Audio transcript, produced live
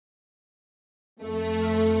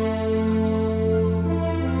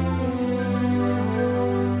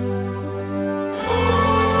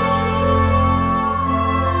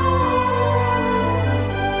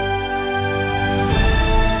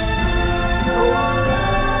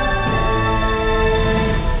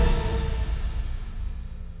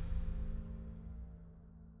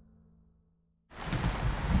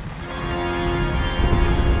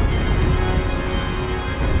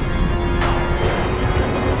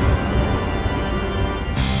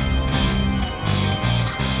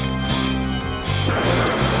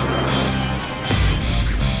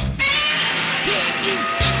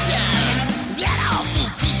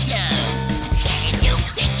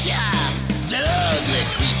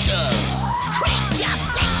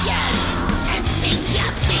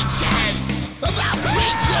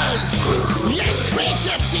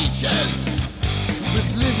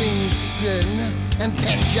Livingston and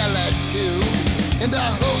Tangela too, and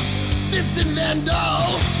our host Vincent Van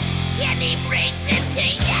Dahl, and he brings it to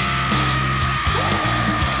ya!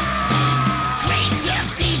 Creature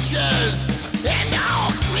features and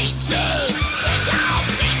all creatures and all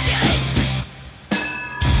features,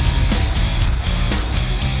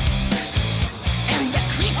 and the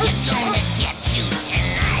creature gonna get you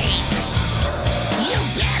tonight. You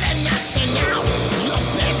better not turn out your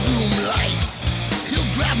bedroom light. He'll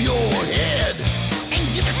grab your head and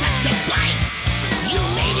give it such a bite. You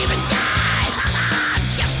may even die,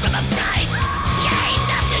 just for the fright. You ain't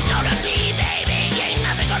nothing gonna be, baby. You ain't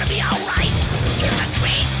nothing gonna be alright. Cause the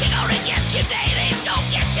creature gonna get you, baby. Gonna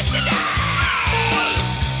get you tonight.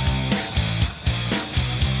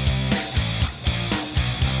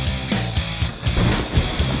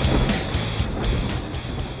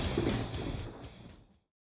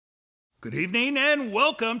 Good evening and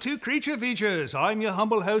welcome to Creature Features. I'm your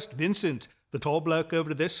humble host, Vincent. The tall bloke over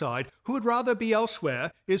to this side, who would rather be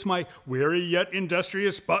elsewhere, is my weary yet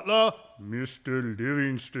industrious butler, Mr.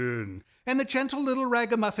 Livingston. And the gentle little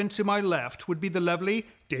ragamuffin to my left would be the lovely,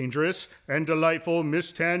 dangerous, and delightful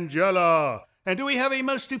Miss Tangela. And do we have a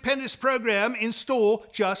most stupendous program in store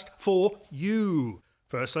just for you?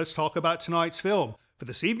 First, let's talk about tonight's film. For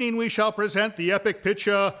this evening, we shall present the epic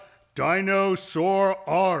picture, Dinosaurus.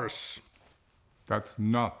 That's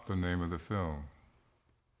not the name of the film.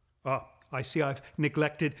 Ah, I see I've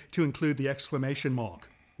neglected to include the exclamation mark.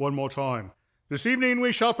 One more time. This evening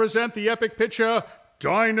we shall present the epic picture,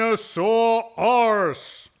 Dinosaurus.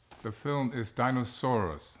 The film is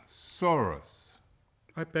Dinosaurus. Saurus.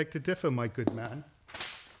 I beg to differ, my good man.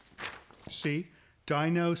 See?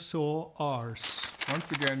 Dinosaurus.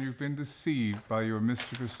 Once again, you've been deceived by your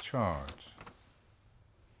mischievous charge.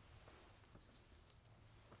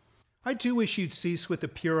 I do wish you'd cease with the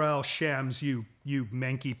puerile shams, you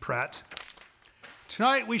manky prat.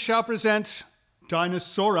 Tonight we shall present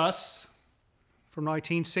Dinosaurus from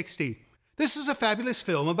 1960. This is a fabulous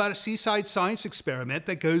film about a seaside science experiment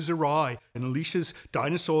that goes awry and unleashes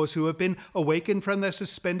dinosaurs who have been awakened from their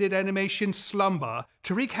suspended animation slumber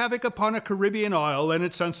to wreak havoc upon a Caribbean isle and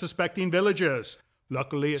its unsuspecting villagers.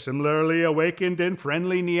 Luckily, a similarly awakened and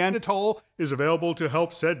friendly Neanderthal is available to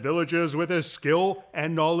help said villagers with his skill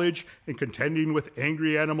and knowledge in contending with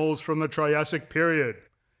angry animals from the Triassic period.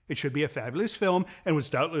 It should be a fabulous film and was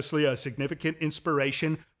doubtlessly a significant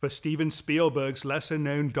inspiration for Steven Spielberg's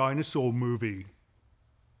lesser-known dinosaur movie.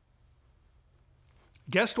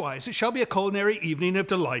 Guest-wise, it shall be a culinary evening of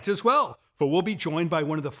delight as well, for we'll be joined by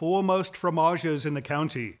one of the foremost fromagers in the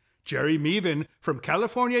county. Jerry Meavan from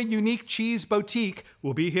California Unique Cheese Boutique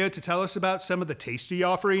will be here to tell us about some of the tasty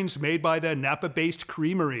offerings made by their Napa-based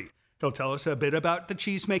creamery. He'll tell us a bit about the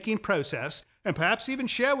cheese-making process and perhaps even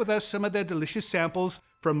share with us some of their delicious samples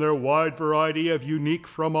from their wide variety of unique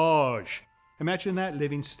fromage. Imagine that,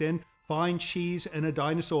 Livingston. Fine cheese and a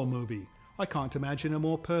dinosaur movie. I can't imagine a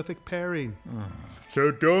more perfect pairing.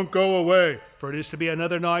 So don't go away, for it is to be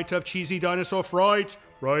another night of cheesy dinosaur fright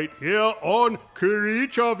right here on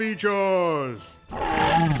Creature Features.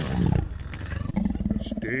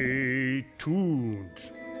 Stay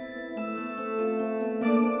tuned.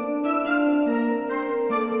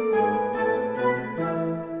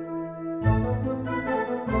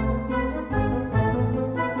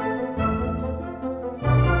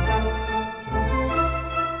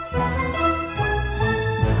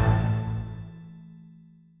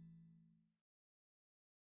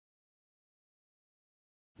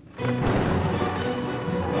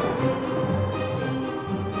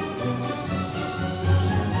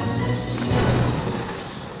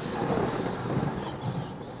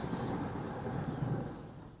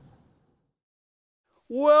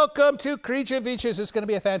 Welcome to Creature Features. It's going to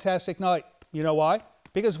be a fantastic night. You know why?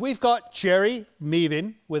 Because we've got Jerry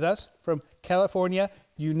Meavan with us from California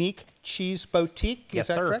Unique Cheese Boutique. Yes, Is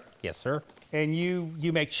that sir. correct? Yes, sir. And you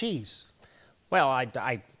make cheese. Well,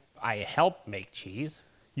 I help make cheese.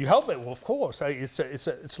 You help it, well, of course. It's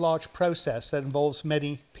a large process that involves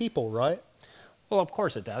many people, right? Well, of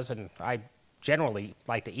course it does, and I generally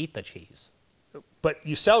like to eat the cheese. But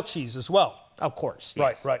you sell cheese as well. Of course,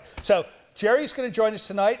 yes. Right. So Jerry's going to join us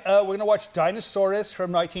tonight. We're going to watch Dinosaurus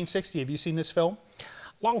from 1960. Have you seen this film?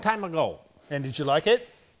 Long time ago. And did you like it?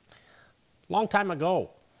 Long time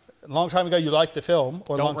ago. A long time ago you liked the film?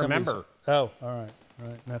 Or Don't long time remember. Oh, all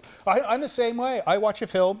right. No. I'm the same way. I watch a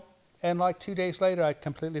film, and like 2 days later, I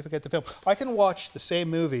completely forget the film. I can watch the same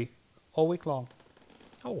movie all week long.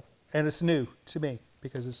 Oh. And it's new to me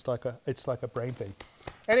because it's like a brain thing.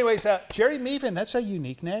 Anyways, Jerry Meavan, that's a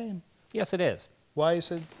unique name. Yes, it is. Why is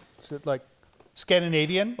it like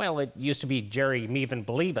Scandinavian? Well, it used to be Jerry Meavan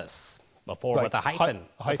Believus, Before Like with a hyphen.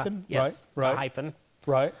 Hyphen? Yes, Right. a hyphen.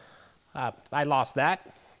 Right. I lost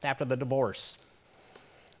that after the divorce.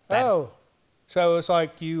 Oh. So it's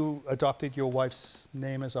like you adopted your wife's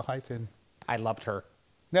name as a hyphen. I loved her.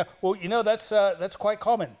 Now, well, you know, that's quite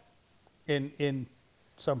common in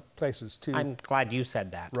some places too. I'm glad you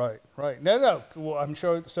said that. Right. No. Well, I'm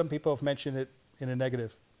sure some people have mentioned it in a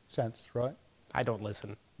negative sense, right? I don't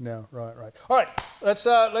listen. No, right. All right, let's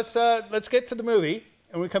get to the movie,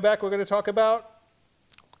 and when we come back, we're going to talk about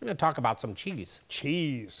We're going to talk about some cheese.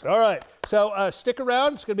 cheese. All right, so stick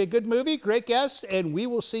around. It's going to be a good movie, great guest, and we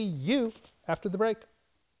will see you after the break.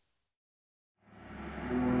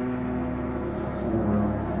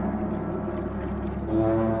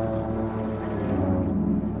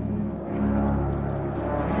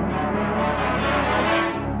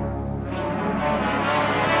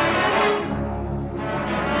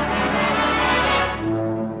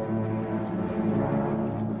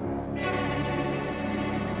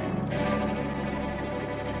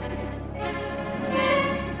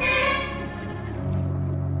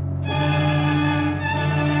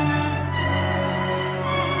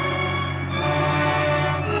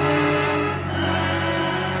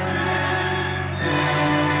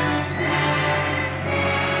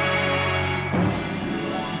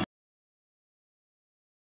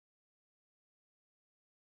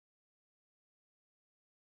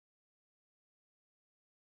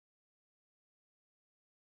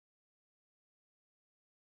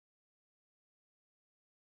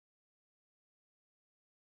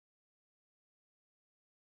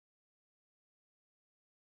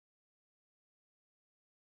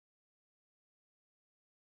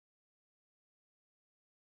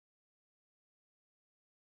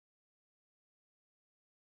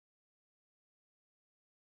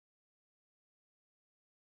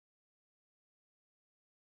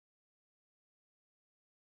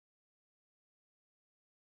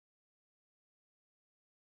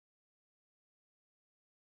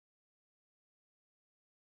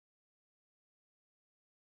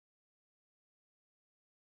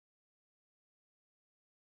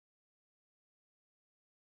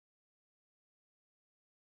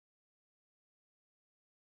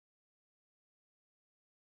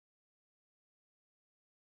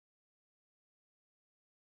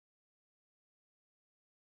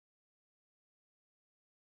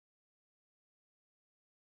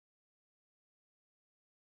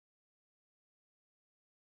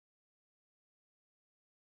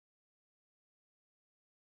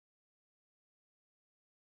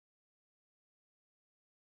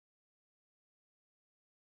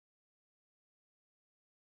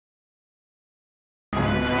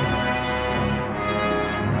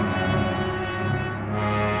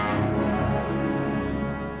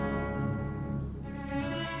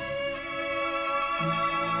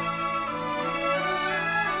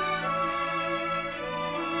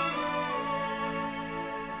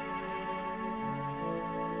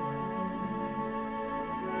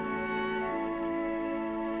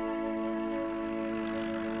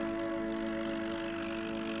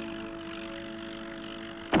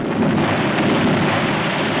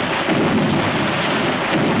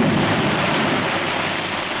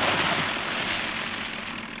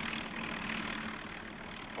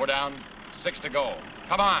 We're down 6 to go.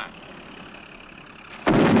 Come on.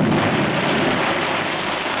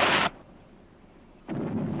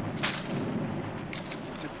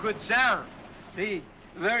 It's a good sound. See,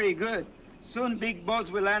 very good. Soon big boats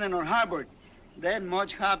will land in our harbor. Then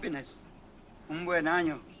much happiness. Un buen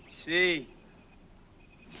año. Sí.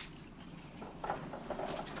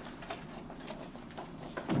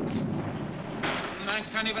 Man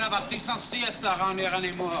can't even have a decent siesta around here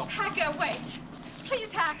anymore. Hacker, wait. Please,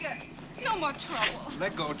 Hacker. No more trouble.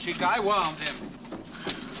 Let go, Chica. I warned him.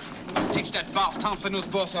 Teach that Bartanfenus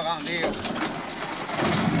boss around here.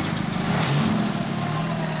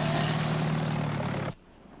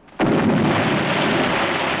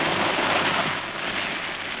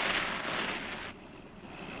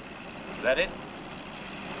 Is that it?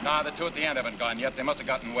 Nah, the two at the end haven't gone yet. They must have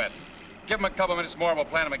gotten wet. Give them a couple minutes more and we'll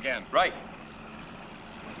plant them again. Right.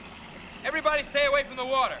 Everybody stay away from the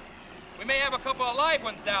water. We may have a couple of live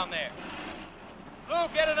ones down there. Lou,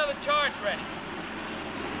 get another charge ready.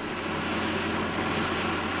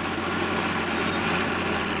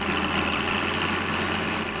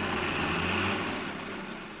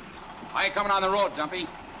 How you coming on the road, Dumpy?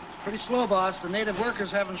 Pretty slow, boss. The native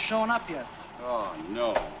workers haven't shown up yet. Oh, no.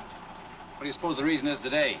 What do you suppose the reason is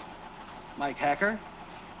today? Mike Hacker?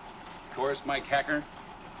 Of course, Mike Hacker.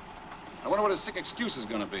 I wonder what his sick excuse is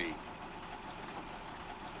going to be.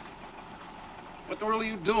 What the world are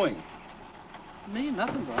you doing? Me?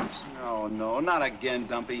 Nothing, boss. No, not again,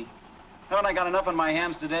 Dumpy. Haven't I got enough on my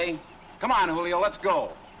hands today? Come on, Julio, let's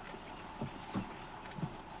go.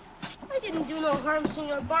 I didn't do no harm,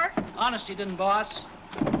 Senor Bart. Honest, you didn't, boss.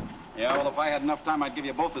 Yeah, well, if I had enough time, I'd give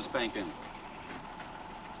you both a spanking.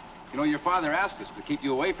 You know, your father asked us to keep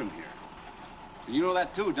you away from here. And you know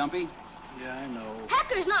that too, Dumpy. Yeah, I know.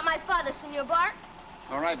 Hector's not my father, Senor Bart.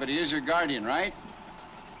 All right, but he is your guardian, right?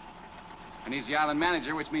 And he's the island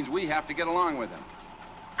manager, which means we have to get along with him.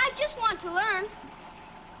 I just want to learn.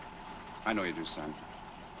 I know you do, son.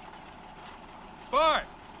 Bart!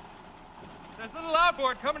 There's a little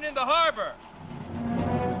outboard coming into harbor.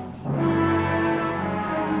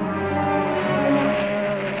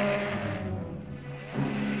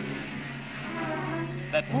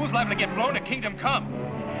 That fool's liable to get blown to kingdom come.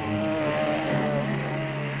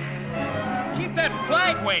 Keep that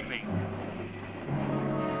flag waving.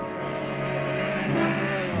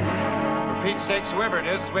 For Pete's sake, whoever it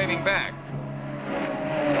is waving back.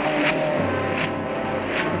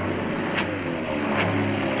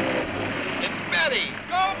 It's Betty!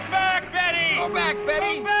 Go back, Betty! Go back,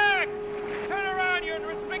 Betty! Go back! Turn around, you're in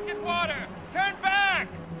restricted water! Turn back!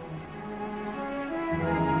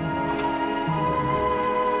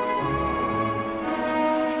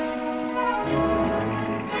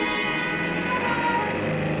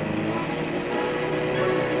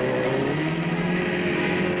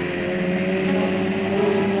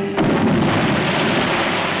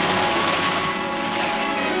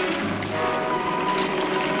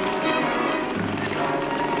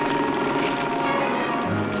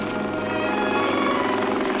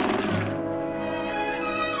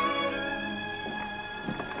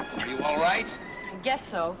 Guess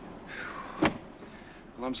so. Well,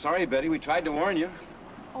 I'm sorry, Betty. We tried to warn you.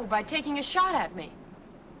 Oh, by taking a shot at me.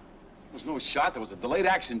 There was no shot. There was a delayed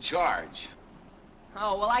action charge.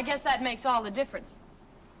 Oh, well, I guess that makes all the difference.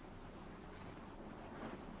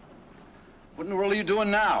 What in the world are you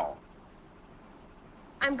doing now?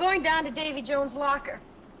 I'm going down to Davy Jones' locker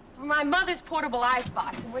for my mother's portable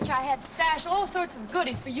icebox, in which I had stashed all sorts of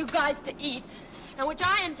goodies for you guys to eat, and which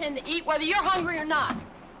I intend to eat whether you're hungry or not.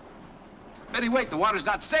 Betty, wait. The water's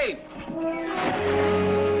not safe.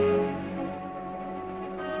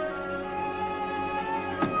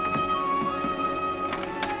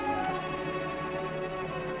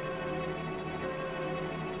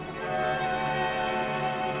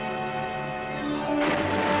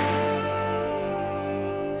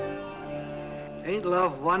 Ain't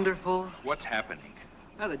love wonderful? What's happening?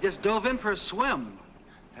 Well, I just dove in for a swim.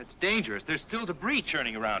 That's dangerous. There's still debris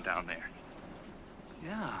churning around down there.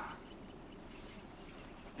 Yeah.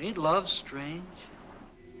 Ain't love strange?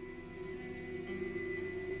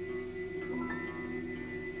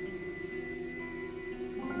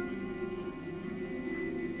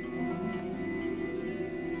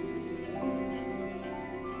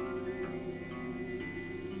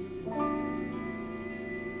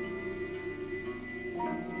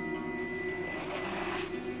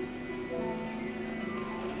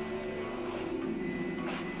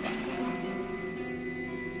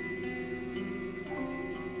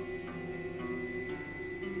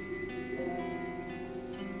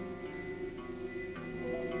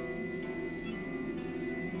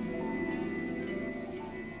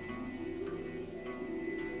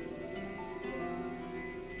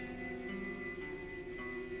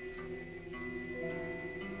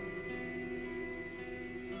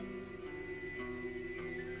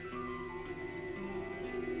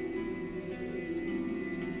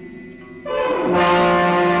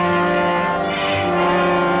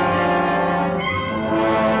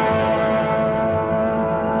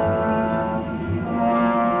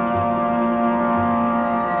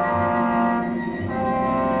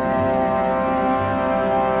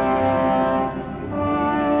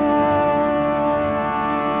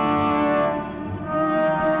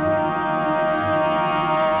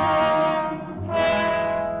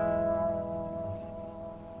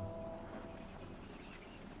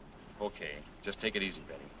 Okay, just take it easy,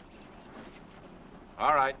 Betty.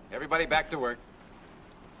 All right, everybody back to work.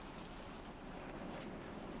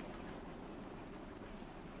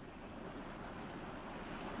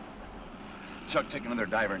 Chuck, take another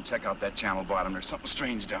diver and check out that channel bottom. There's something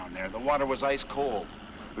strange down there. The water was ice cold.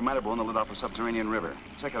 We might have blown the lid off a subterranean river.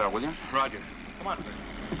 Check it out, will you? Roger. Come on, Fred.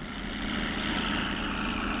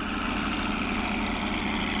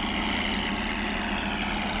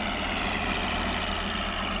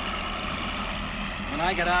 When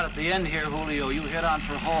I get out at the end here, Julio, you head on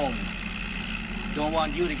for home. Don't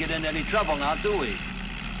want you to get into any trouble now, do we?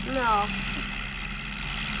 No.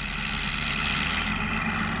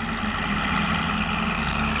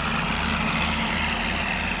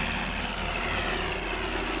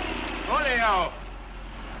 Julio!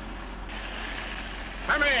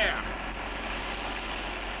 Come here!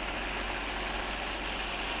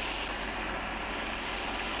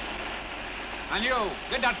 And you,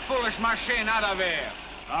 get that foolish machine out of here.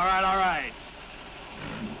 All right, all right.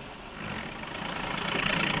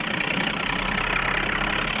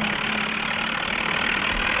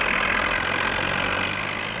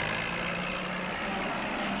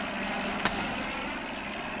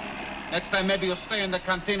 Next time, maybe you'll stay in the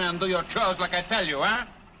cantina and do your chores like I tell you, huh?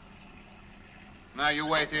 Now you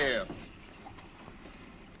wait here.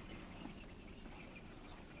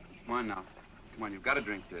 Come on now. Come on, you've got to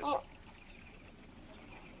drink this. Oh.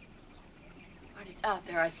 But it's out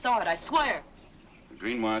there. I saw it. I swear. A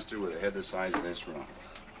green monster with a head the size of this room.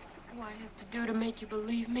 What do I have to do to make you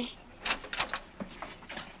believe me?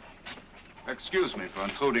 Excuse me for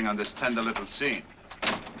intruding on this tender little scene.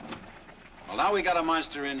 Well, now we got a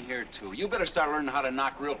monster in here, too. You better start learning how to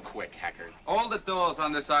knock real quick, hacker. All the doors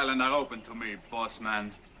on this island are open to me, boss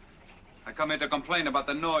man. I come here to complain about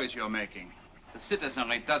the noise you're making. The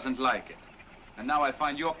citizenry doesn't like it. And now I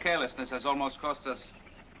find your carelessness has almost cost us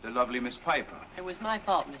the lovely Miss Piper. It was my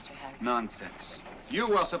fault, Mr. Haggard. Nonsense. You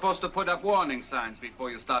were supposed to put up warning signs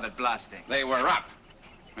before you started blasting. They were up.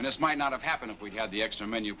 And this might not have happened if we'd had the extra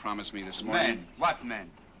men you promised me this morning. Men? What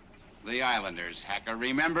men? The Islanders, hacker,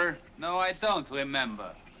 remember? No, I don't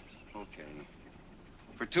remember. Okay.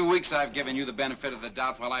 For 2 weeks, I've given you the benefit of the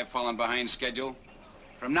doubt while I've fallen behind schedule.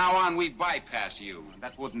 From now on, we bypass you.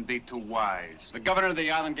 That wouldn't be too wise. The governor of the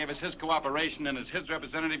island gave us his cooperation, and as his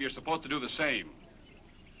representative, you're supposed to do the same.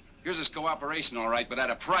 Yours is cooperation, all right, but at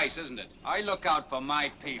a price, isn't it? I look out for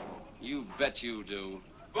my people. You bet you do.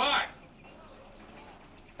 Bart!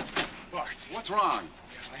 Bart, what's wrong?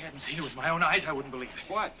 If I hadn't seen it with my own eyes, I wouldn't believe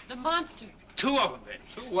it. What? The monster. 2 of them, then.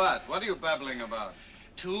 Two what? What are you babbling about?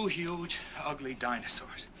 2 huge, ugly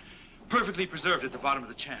dinosaurs. Perfectly preserved at the bottom of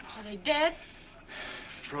the channel. Are they dead?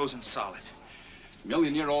 Frozen solid.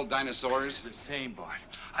 Million-year-old dinosaurs? The same, Bart.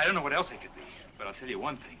 I don't know what else they could be, but I'll tell you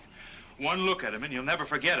one thing. One look at them and you'll never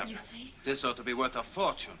forget them. You see? This ought to be worth a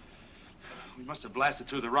fortune. We must have blasted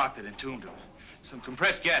through the rock that entombed them. Some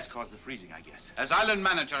compressed gas caused the freezing, I guess. As island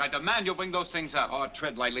manager, I demand you bring those things up. Oh,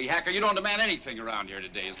 tread lightly, hacker. You don't demand anything around here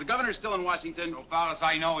today. Is the governor still in Washington? So far as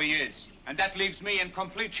I know, he is. And that leaves me in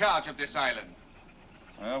complete charge of this island.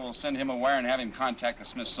 Well, we'll send him a wire and have him contact the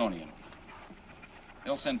Smithsonian.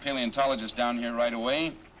 They'll send paleontologists down here right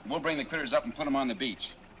away. We'll bring the critters up and put them on the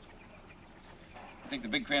beach. You think the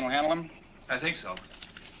big crane will handle them? I think so.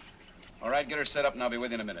 All right, get her set up and I'll be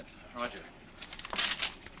with you in a minute. Roger.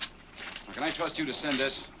 Now, can I trust you to send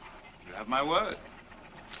this? You have my word.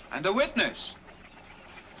 And a witness.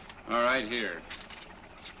 All right, here.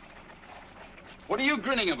 What are you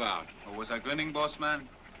grinning about? Or was I grinning, boss man?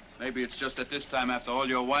 Maybe it's just that this time, after all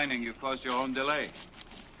your whining, you caused your own delay.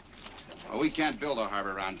 Well, we can't build a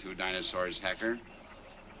harbor around 2 dinosaurs, hacker.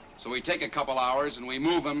 So we take a couple hours and we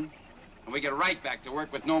move them, and we get right back to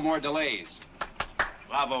work with no more delays.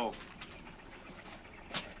 Bravo.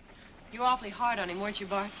 You were awfully hard on him, weren't you,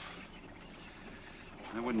 Bart?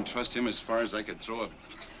 I wouldn't trust him as far as I could throw a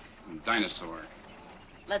dinosaur.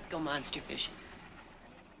 Let's go monster fishing.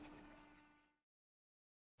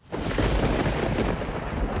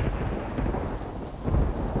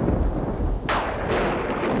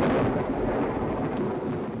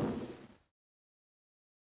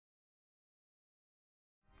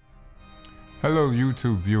 Hello,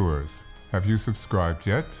 YouTube viewers. Have you subscribed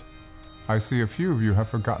yet? I see a few of you have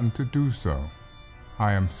forgotten to do so.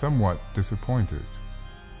 I am somewhat disappointed.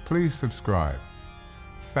 Please subscribe.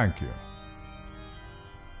 Thank you.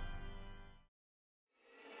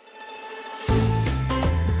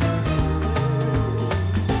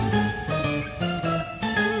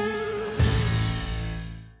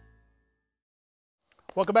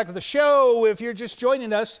 Welcome back to the show. If you're just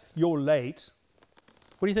joining us, you're late.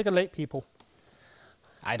 What do you think of late people?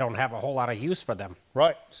 I don't have a whole lot of use for them.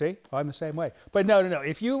 Right. See, I'm the same way. But no.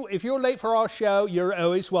 If you're late for our show, you're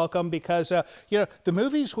always welcome because the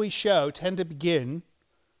movies we show tend to begin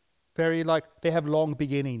they have long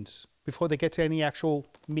beginnings before they get to any actual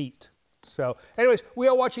meat. So, anyways, we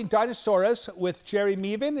are watching Dinosaurus with Jerry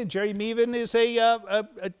Meavan, and Jerry Meavan is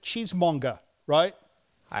a cheesemonger, right?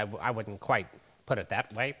 I wouldn't quite put it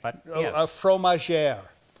that way, but yes. A fromagère.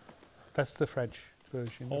 That's the French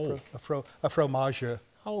version. Oh. A fromagère.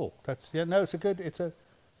 Oh. It's a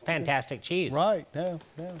fantastic cheese. Right. No,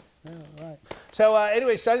 right. So,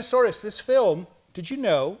 anyways, Dinosaurus, this film, did you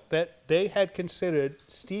know that they had considered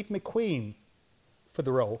Steve McQueen for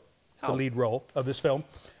the role, the lead role of this film,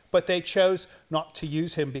 but they chose not to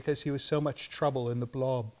use him because he was so much trouble in The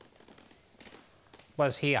Blob.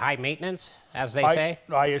 Was he high maintenance, as they say?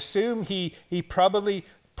 I assume he probably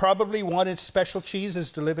wanted special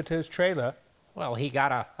cheeses delivered to his trailer. Well, he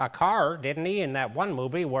got a car, didn't he, in that one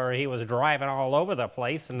movie where he was driving all over the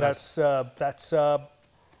place? And that's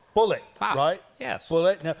Bullet, right? Yes.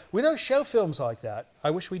 Bullet. No, we don't show films like that.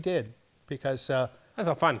 I wish we did, because that's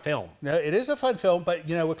a fun film. No, it is a fun film, but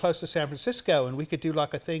you know, we're close to San Francisco, and we could do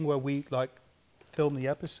like a thing where we film the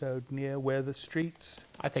episode near where the streets.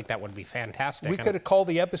 I think that would be fantastic. We could have called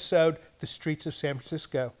the episode "The Streets of San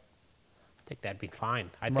Francisco." I think that'd be fine.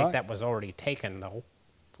 I think that was already taken, though.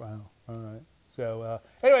 Wow. All right. So,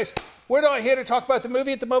 anyways, we're not here to talk about the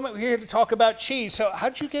movie at the moment. We're here to talk about cheese. So,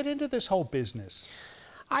 how'd you get into this whole business?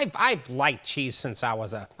 I've liked cheese since I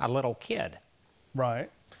was a little kid. Right.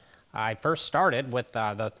 I first started with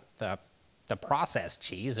the processed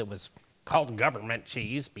cheese. It was called government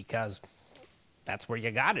cheese because that's where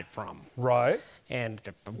you got it from. Right. And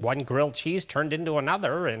one grilled cheese turned into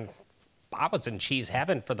another, and I was in cheese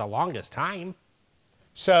heaven for the longest time.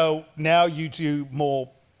 So now you do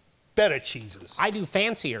better cheeses. I do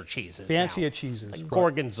fancier cheeses. Fancier cheeses. Like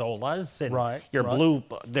gorgonzolas and your blue.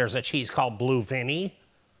 There's a cheese called Blue Vinny.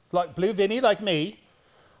 Like Blue Vinny, like me.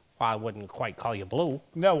 Well, I wouldn't quite call you blue.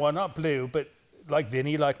 No, well, not blue, but like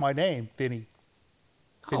Vinny, like my name, Vinny.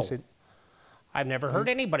 Vincent. I've never heard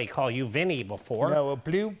anybody call you Vinny before. No, well,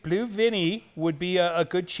 Blue Vinny would be a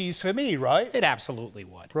good cheese for me, right? It absolutely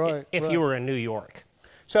would. Right. If you were in New York.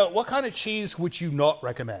 So what kind of cheese would you not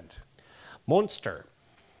recommend? Munster.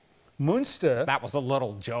 Munster? That was a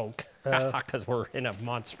little joke, because we're in a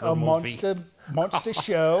monster movie. Monster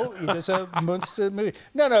show. There's a Munster movie.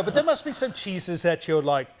 No, but there must be some cheeses that you're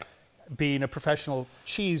like, being a professional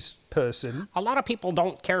cheese person. A lot of people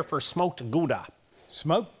don't care for smoked Gouda.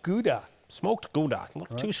 Smoked Gouda? Smoked Gouda. A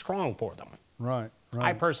little too strong for them. Right.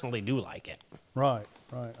 I personally do like it. Right.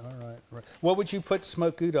 All right. What would you put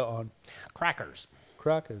smoked Gouda on? Crackers.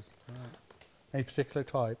 Crackers. Right. Any particular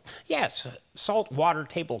type? Yes, saltwater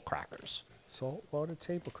table crackers. Saltwater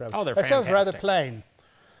table crackers. Oh, they're that fantastic. Sounds rather plain.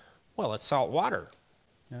 Well, it's salt water.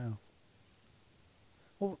 Yeah.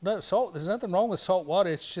 Well, no, there's nothing wrong with salt water.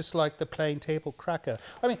 It's just like the plain table cracker.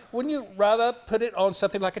 I mean, wouldn't you rather put it on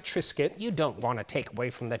something like a Triscuit? You don't want to take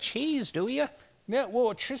away from the cheese, do you? Yeah,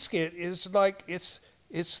 well, a Triscuit is like, it's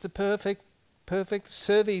the perfect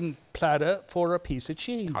serving platter for a piece of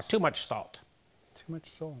cheese. Oh, too much salt. Too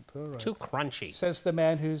much salt, all right. Too crunchy. Says the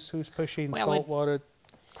man who's pushing saltwater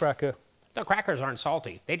cracker. The crackers aren't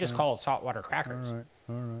salty. They just call it saltwater crackers.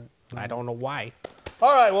 All right. I don't know why.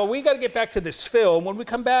 All right, well, we got to get back to this film. When we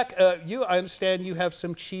come back, I understand you have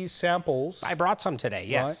some cheese samples. I brought some today,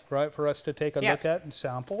 yes. Right, for us to take a look at and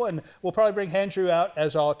sample. And we'll probably bring Andrew out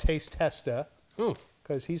as our taste tester.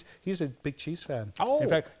 Because he's a big cheese fan. Oh. In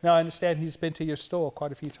fact, now I understand he's been to your store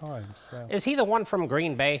quite a few times. So. Is he the one from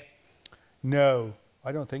Green Bay? No,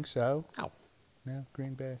 I don't think so. Oh. No,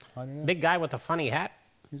 Green Bay. I don't know. Big guy with a funny hat?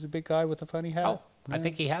 He's a big guy with a funny hat. Oh, I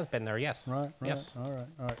think he has been there, yes. Right. Yes. All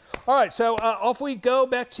right, so off we go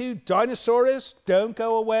back to Dinosaurus. Don't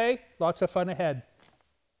go away. Lots of fun ahead.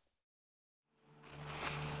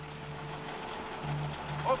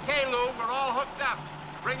 Okay, Lou, we're all hooked up.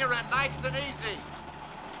 Bring her in nice and easy.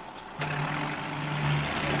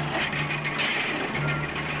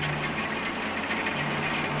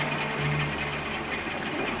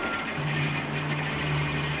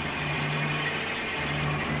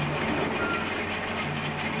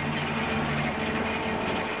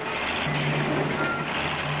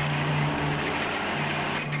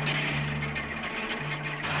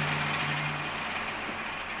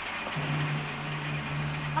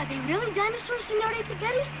 Are they really dinosaurs, Senorita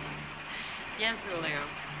Betty? Yes, Julio.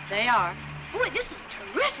 They are. Boy, this is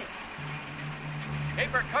terrific. Keep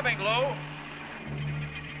her coming, Lou.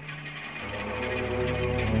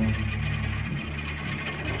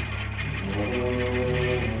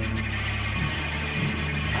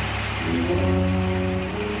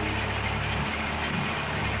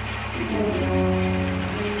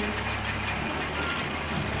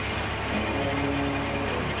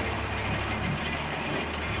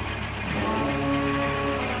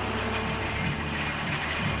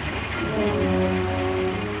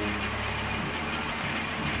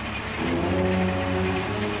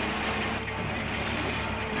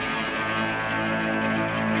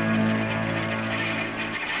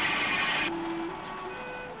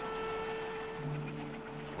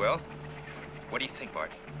 Well, what do you think,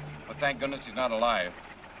 Bart? Well, thank goodness he's not alive.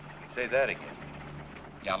 Say that again.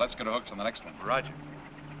 Yeah, let's get a hooks on the next one. Roger.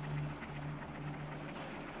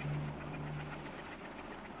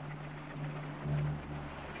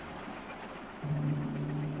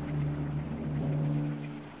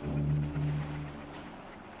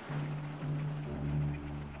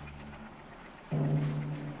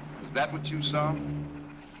 Is that what you saw? You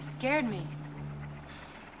scared me.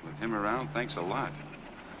 With him around, thanks a lot.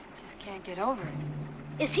 Just can't get over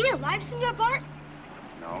it. Is he alive, Senor Bart?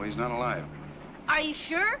 No, he's not alive. Are you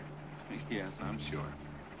sure? Yes, I'm sure.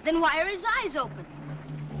 Then why are his eyes open?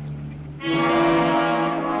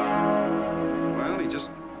 Well, he just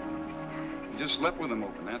slept with them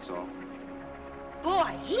open, that's all.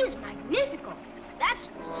 Boy, he is magnifico. That's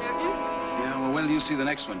for certain. Yeah, well, when do you see the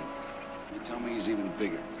next one? You tell me he's even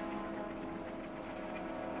bigger.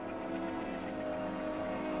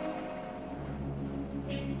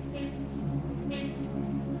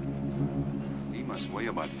 He must weigh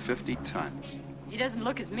about 50 tons. He doesn't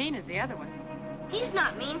look as mean as the other one. He's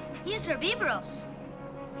not mean. He is herbivorous.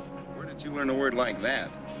 Where did you learn a word like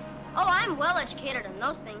that? Oh, I'm well educated in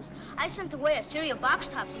those things. I sent away a cereal box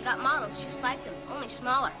tops and got models just like them, only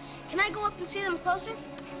smaller. Can I go up and see them closer?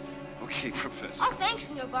 Okay, Professor. Oh, thanks,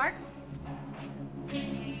 Senor Bart.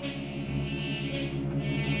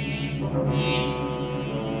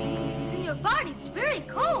 Senor Bart, he's very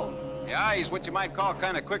cold. Yeah, he's what you might call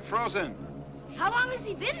kind of quick frozen. How long has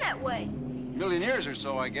he been that way? A million years or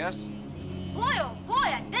so, I guess. Boy, oh boy,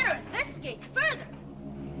 I'd better investigate further.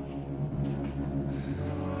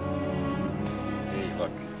 Hey,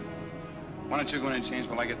 look. Why don't you go in and change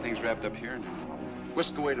while I get things wrapped up here and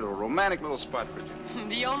whisk away to a romantic little spot for you.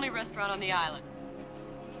 The only restaurant on the island.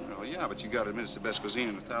 Well, yeah, but you gotta admit it's the best cuisine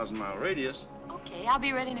in a 1,000-mile radius. Okay, I'll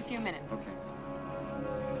be ready in a few minutes. Okay.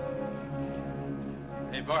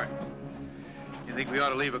 Hey, Bart. You think we ought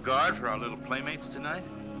to leave a guard for our little playmates tonight?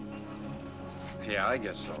 Yeah, I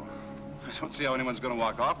guess so. I don't see how anyone's gonna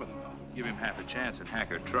walk off with him, though. Give him half a chance and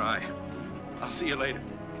Hacker try. I'll see you later.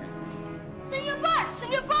 Senor Bart!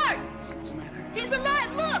 Senor Bart! What's the matter? He's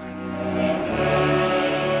alive, look!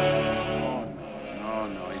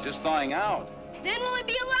 No, he's just thawing out. Then will he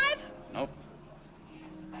be alive? Nope.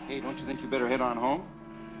 Hey, don't you think you better head on home?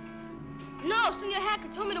 No, Senor Hacker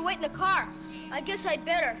told me to wait in the car. I guess I'd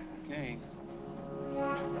better. Okay.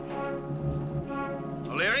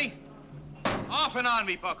 O'Leary? Off and on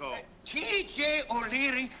me, bucko. T.J.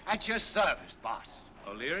 O'Leary at your service, boss.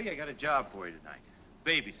 O'Leary, I got a job for you tonight.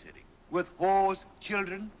 Babysitting. With whose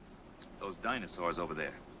children? Those dinosaurs over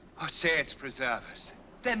there. Oh, saints preserve us.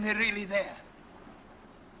 Then they're really there.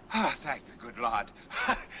 Ah, thank the good Lord.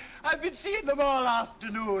 I've been seeing them all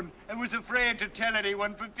afternoon and was afraid to tell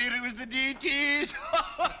anyone for fear it was the DTs.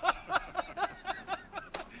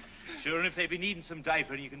 Sure, and if they be needing some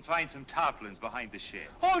diaper, you can find some tarpaulins behind the shed.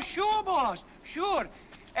 Oh, sure, boss, sure.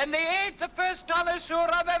 And they ain't the first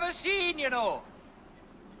dinosaur I've ever seen, you know.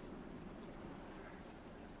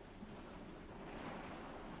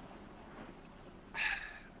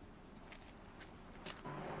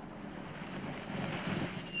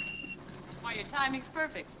 Why, your timing's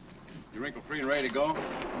perfect. You wrinkle free and ready to go?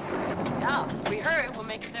 Now, if we hurry, we'll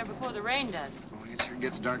make it there before the rain does. Oh, it sure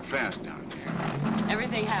gets dark fast down here.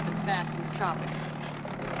 Everything happens fast in the tropics.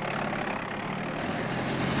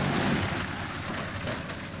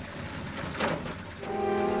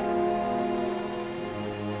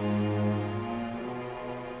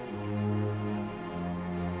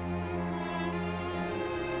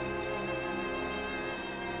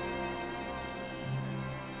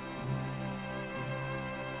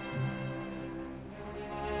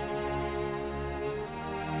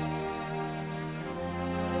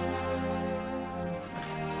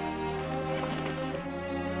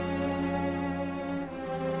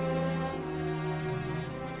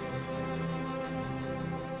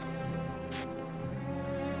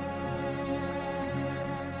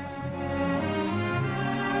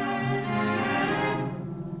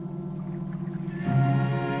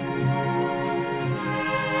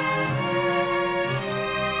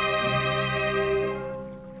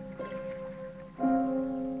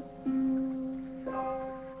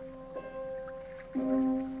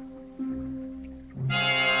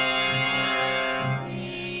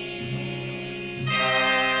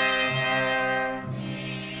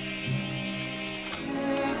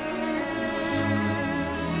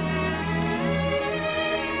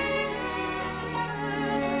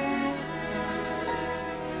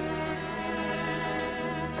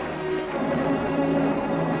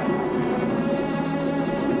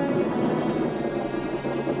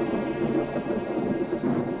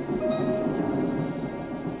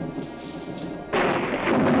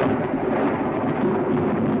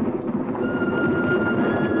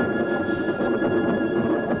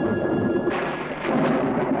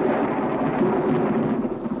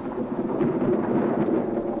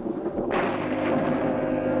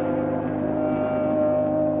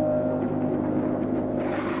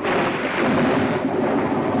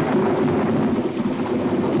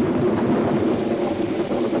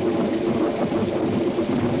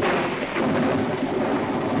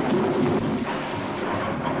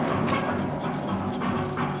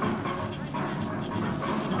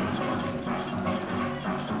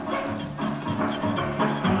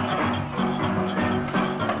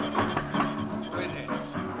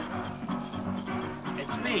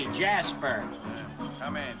 Jasper.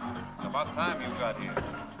 Come in. It's about time you got here.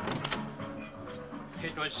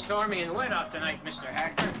 It was stormy and wet out tonight, Mr.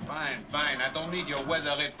 Hacker. Fine, fine. I don't need your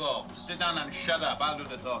weather report. Sit down and shut up. I'll do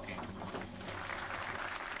the talking.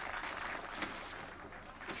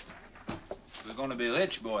 We're gonna be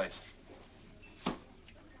rich, boys.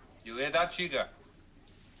 You hear that, Chica?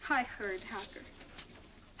 I heard, Hacker.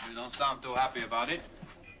 You don't sound too happy about it.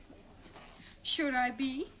 Should I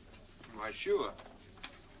be? Why, sure.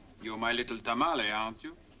 You're my little tamale, aren't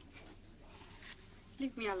you?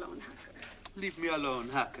 Leave me alone, Hacker. Leave me alone,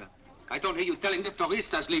 Hacker. I don't hear you telling the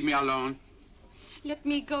touristas leave me alone. Let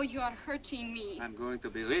me go. You are hurting me. I'm going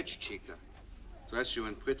to be rich, Chica. Dress you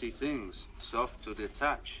in pretty things, soft to the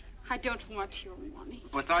touch. I don't want your money.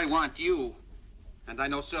 But I want you. And I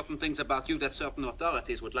know certain things about you that certain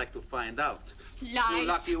authorities would like to find out. Lies. We'll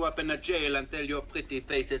lock you up in a jail until your pretty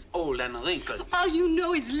face is old and wrinkled. All you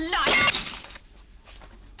know is lies.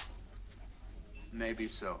 Maybe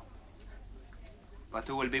so. But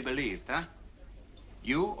who will be believed, huh?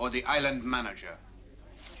 You or the island manager?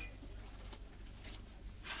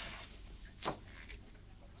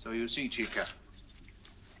 So you see, Chica,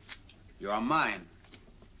 you are mine.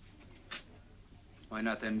 Why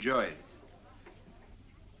not enjoy it?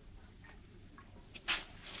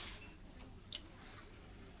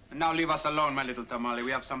 And now leave us alone, my little tamale.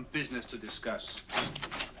 We have some business to discuss.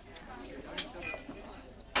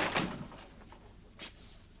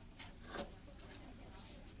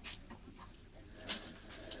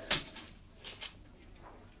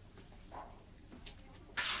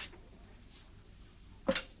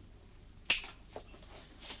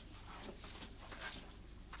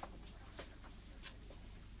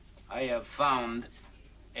 I have found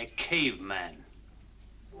a caveman.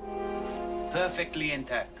 Perfectly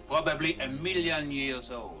intact, probably 1,000,000 years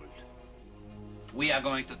old. We are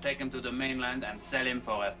going to take him to the mainland and sell him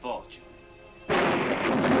for a fortune.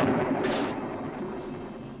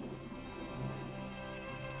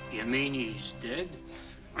 You mean he's dead?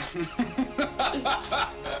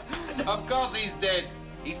 Of course he's dead.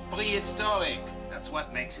 He's prehistoric. That's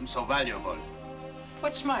what makes him so valuable.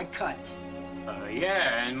 What's my cut?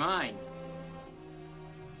 Yeah, and mine.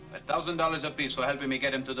 $1,000 apiece for helping me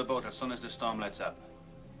get him to the boat as soon as the storm lets up.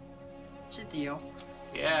 It's a deal.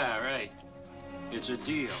 Yeah, right. It's a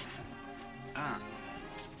deal. Ah.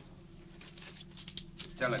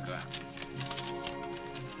 Telegram.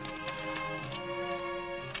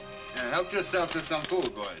 Help yourself to some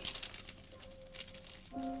food, boys.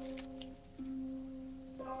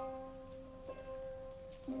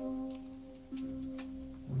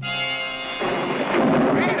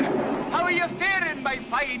 How are you faring, my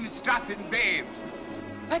fine strapping babes?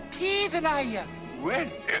 A teething, are you? Well,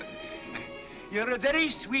 you're a very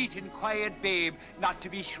sweet and quiet babe not to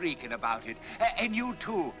be shrieking about it. And you,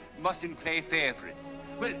 too, mustn't play favorites.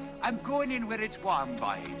 Well, I'm going in where it's warm,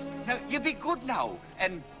 boys. Now, you be good now,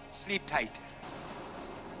 and sleep tight.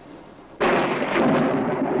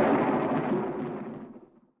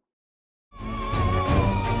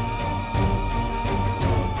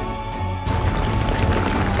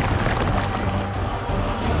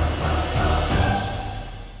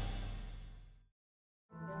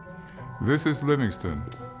 This is Livingston,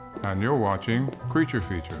 and you're watching Creature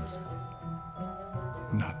Features.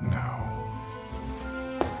 Not now.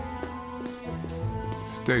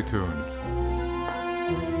 Stay tuned.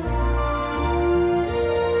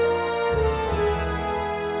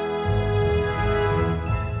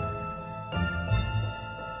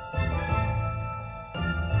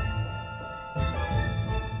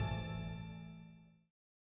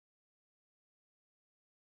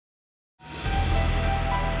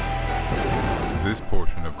 This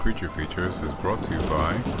portion of Creature Features is brought to you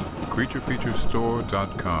by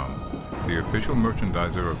CreatureFeatureStore.com, the official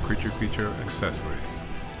merchandiser of Creature Feature accessories.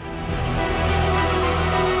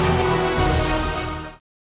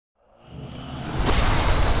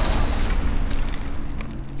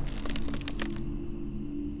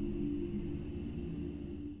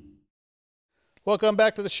 Welcome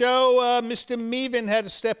back to the show. Mr. Meavan had to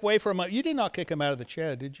step away for a moment. You did not kick him out of the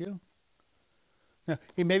chair, did you? No,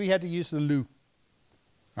 he maybe had to use the loo.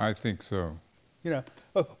 I think so. You know,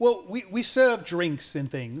 well, we serve drinks and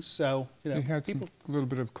things, so you know. He had a little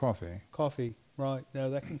bit of coffee. Coffee, right? No,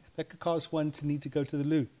 that could cause one to need to go to the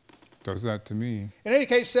loo. Does that to me. In any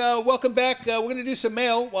case, welcome back. We're going to do some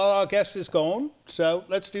mail while our guest is gone. So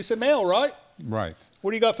let's do some mail, right? Right.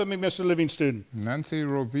 What do you got for me, Mr. Livingston? Nancy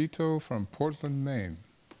Robito from Portland, Maine.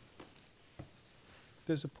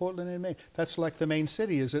 There's a Portland in Maine. That's like the main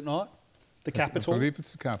city, is it not? The capital? I believe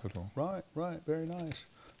it's the capital. Right, right. Very nice.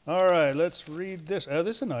 All right, let's read this. Oh,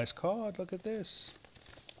 this is a nice card. Look at this.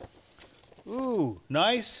 Ooh,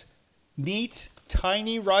 nice, neat,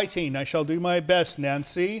 tiny writing. I shall do my best,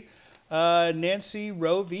 Nancy. Nancy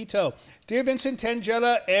Rovito. Dear Vincent,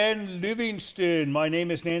 Tangella, and Livingston, my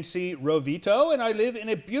name is Nancy Rovito, and I live in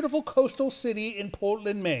a beautiful coastal city in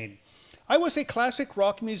Portland, Maine. I was a classic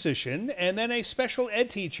rock musician and then a special ed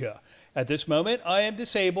teacher. At this moment, I am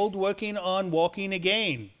disabled, working on walking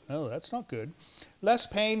again. Oh, that's not good. Less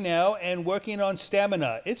pain now and working on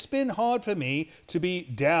stamina. It's been hard for me to be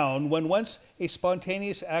down when once a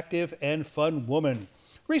spontaneous, active, and fun woman.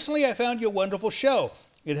 Recently, I found your wonderful show.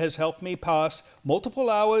 It has helped me pass multiple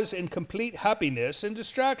hours in complete happiness and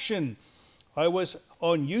distraction. I was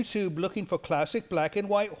on YouTube looking for classic black and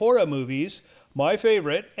white horror movies, my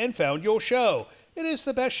favorite, and found your show. It is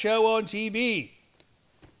the best show on TV.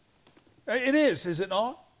 It is it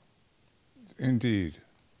not? Indeed.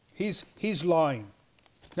 He's lying.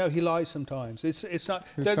 No, he lies sometimes. It's not.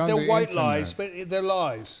 They're the white internet. lies, but they're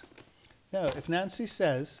lies. No, if Nancy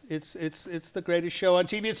says it's the greatest show on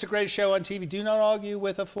TV, it's the greatest show on TV. Do not argue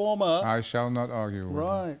with a former. I shall not argue with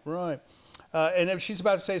her. Right. And if she's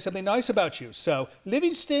about to say something nice about you. So,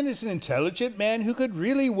 Livingston is an intelligent man who could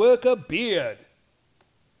really work a beard.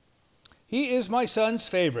 He is my son's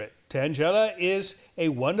favorite. Tangella is a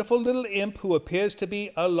wonderful little imp who appears to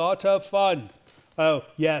be a lot of fun. Oh,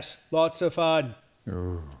 yes, lots of fun.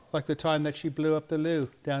 Ooh. Like the time that she blew up the loo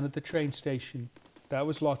down at the train station. That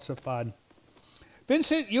was lots of fun.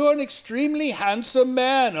 Vincent, you're an extremely handsome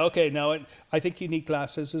man. Okay, now I think you need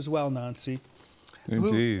glasses as well, Nancy.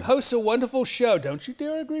 Indeed. Who hosts a wonderful show. Don't you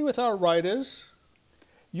dare agree with our writers.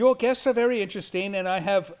 Your guests are very interesting, and I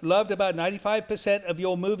have loved about 95% of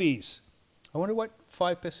your movies. I wonder what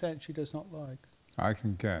 5% she does not like. I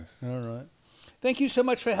can guess. All right. Thank you so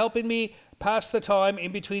much for helping me pass the time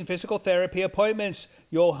in between physical therapy appointments.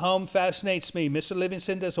 Your home fascinates me. Mr.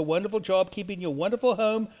 Livingston does a wonderful job keeping your wonderful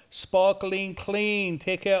home sparkling clean.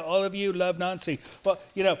 Take care, all of you. Love, Nancy. Well,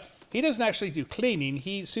 you know, he doesn't actually do cleaning.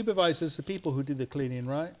 He supervises the people who do the cleaning,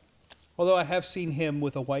 right? Although I have seen him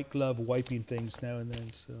with a white glove wiping things now and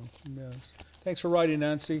then, so who knows. Thanks for writing,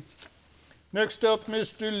 Nancy. Next up,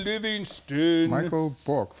 Mr. Livingston. Michael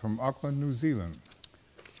Bork from Auckland, New Zealand.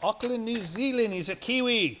 Auckland, New Zealand. He's a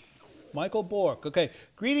Kiwi. Michael Bork. Okay.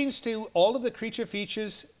 Greetings to all of the Creature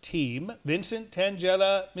Features team. Vincent,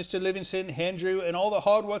 Tangella, Mr. Livingston, Andrew, and all the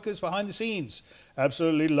hard workers behind the scenes.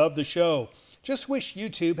 Absolutely love the show. Just wish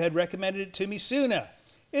YouTube had recommended it to me sooner.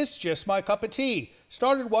 It's just my cup of tea.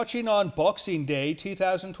 Started watching on Boxing Day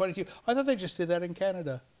 2022. I thought they just did that in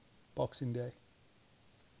Canada. Boxing Day.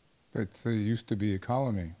 It used to be a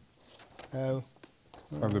colony of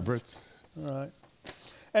the Brits. All right.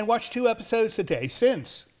 And watch 2 episodes a day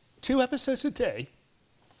since. 2 episodes a day?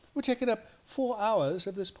 We're taking up 4 hours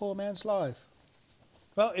of this poor man's life.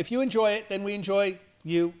 Well, if you enjoy it, then we enjoy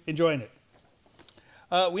you enjoying it.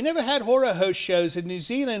 We never had horror host shows in New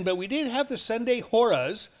Zealand, but we did have the Sunday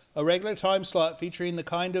Horrors, a regular time slot featuring the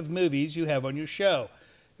kind of movies you have on your show.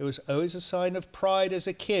 It was always a sign of pride as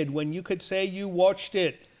a kid when you could say you watched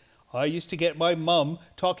it. I used to get my mum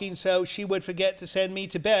talking so she would forget to send me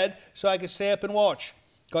to bed so I could stay up and watch.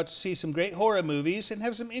 Got to see some great horror movies and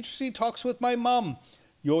have some interesting talks with my mum.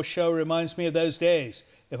 Your show reminds me of those days.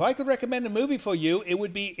 If I could recommend a movie for you, it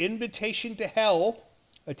would be Invitation to Hell,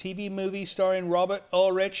 a TV movie starring Robert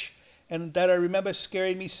Ulrich, and that I remember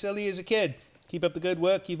scaring me silly as a kid. Keep up the good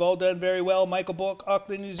work. You've all done very well. Michael Bork,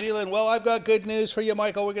 Auckland, New Zealand. Well, I've got good news for you,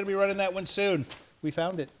 Michael. We're going to be running that one soon. We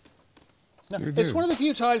found it. No, it's one of the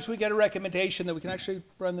few times we get a recommendation that we can actually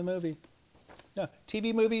run the movie. No,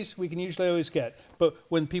 TV movies we can usually always get. But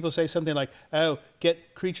when people say something like, oh,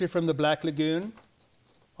 get Creature from the Black Lagoon,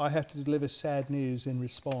 I have to deliver sad news in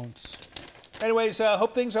response. Anyways,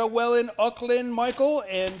 hope things are well in Auckland, Michael,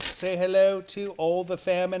 and say hello to all the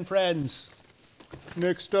fam and friends.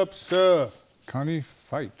 Next up, sir. Connie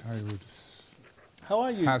Fight, I would. How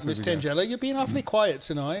are you, Miss Tangella? You're being awfully quiet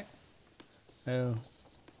tonight. Oh.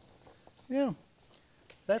 Yeah.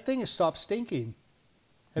 That thing has stopped stinking.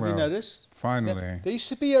 Have you noticed? Finally. Yeah, there used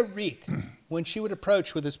to be a reek when she would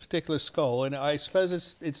approach with this particular skull, and I suppose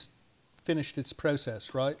it's finished its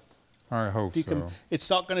process, right? I hope so. It's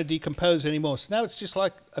not going to decompose anymore. So now it's just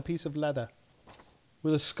like a piece of leather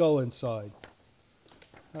with a skull inside.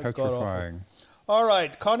 Petrifying. All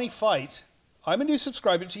right, Connie Fight. I'm a new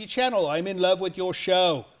subscriber to your channel. I'm in love with your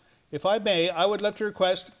show. If I may, I would love to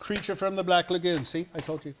request Creature from the Black Lagoon. See, I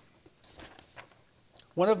told you.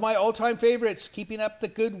 One of my all-time favorites, keeping up the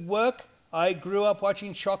good work. I grew up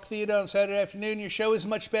watching Shock Theater on Saturday afternoon. Your show is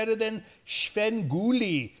much better than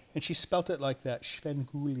Svengoolie. And she spelt it like that,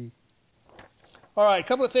 Svengoolie. All right, a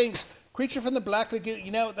couple of things. Creature from the Black Lagoon.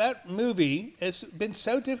 You know, that movie has been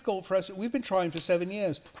so difficult for us. We've been trying for 7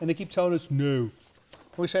 years, and they keep telling us no.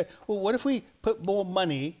 And we say, well, what if we put more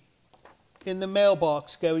money in the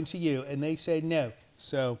mailbox going to you? And they say no.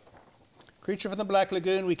 So, Creature from the Black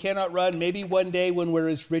Lagoon, we cannot run. Maybe one day when we're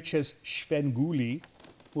as rich as Svengoolie,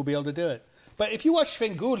 we'll be able to do it. But if you watch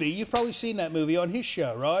Svengoolie, you've probably seen that movie on his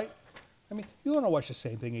show, right? I mean, you want to watch the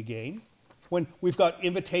same thing again. When we've got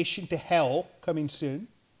Invitation to Hell coming soon,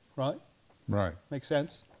 right? Right. Makes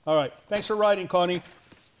sense. All right. Thanks for writing, Connie.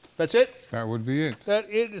 That's it? That would be it. That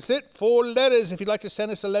is it for letters. If you'd like to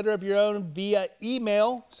send us a letter of your own via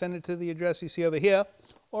email, send it to the address you see over here.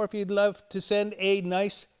 Or if you'd love to send a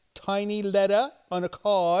nice, tiny letter on a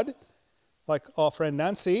card, like our friend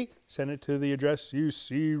Nancy, send it to the address you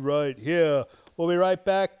see right here. We'll be right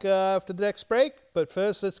back after the next break. But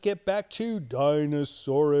first, let's get back to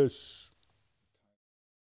Dinosaurus.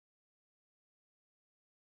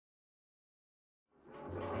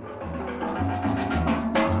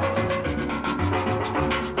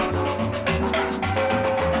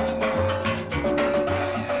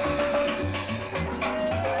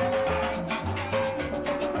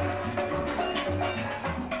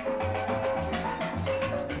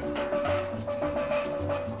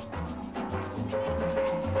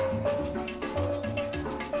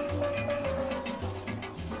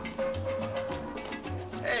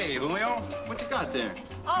 Hey, Julio, what you got there?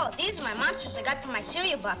 Oh, these are my monsters I got from my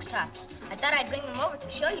cereal box tops. I thought I'd bring them over to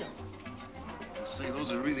show you. Say,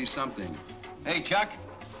 those are really something. Hey, Chuck,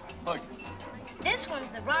 look. This one's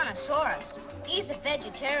the Brontosaurus. He's a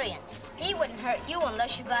vegetarian. He wouldn't hurt you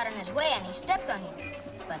unless you got in his way and he stepped on you.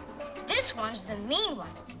 But this one's the mean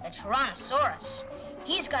one, the Tyrannosaurus.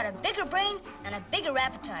 He's got a bigger brain and a bigger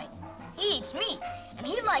appetite. He eats meat, and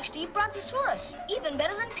he likes to eat Brontosaurus, even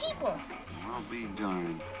better than people. I'll be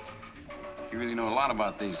darned. You really know a lot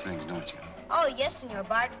about these things, don't you? Oh, yes, Senor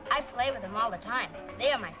Bart. I play with them all the time.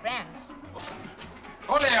 They are my friends.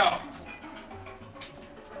 Julio!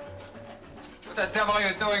 What the devil are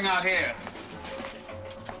you doing out here?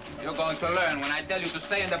 You're going to learn when I tell you to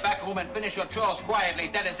stay in the back room and finish your chores quietly.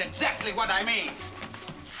 That is exactly what I mean.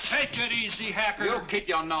 Take it easy, Hacker. You keep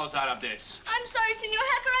your nose out of this. I'm sorry, Senor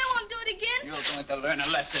Hacker. I won't do it again. You're going to learn a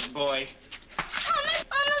lesson, boy. Oh,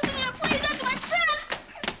 no, Senor, please. That's my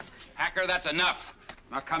friend. Hacker, that's enough.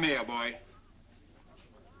 Now come here, boy.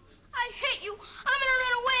 I hate you. I'm going to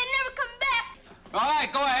run away and never come back. All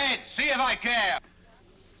right, go ahead. See if I care.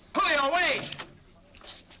 Julio, wait!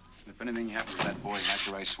 If anything happens to that boy,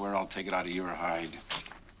 Hacker, I swear I'll take it out of your hide.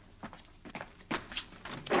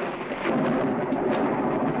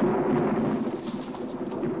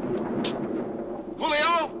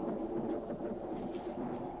 Julio!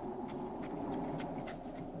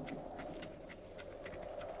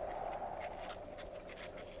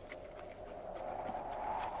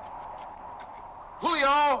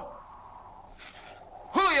 Julio!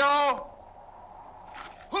 Julio!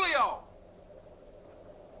 Julio! Julio!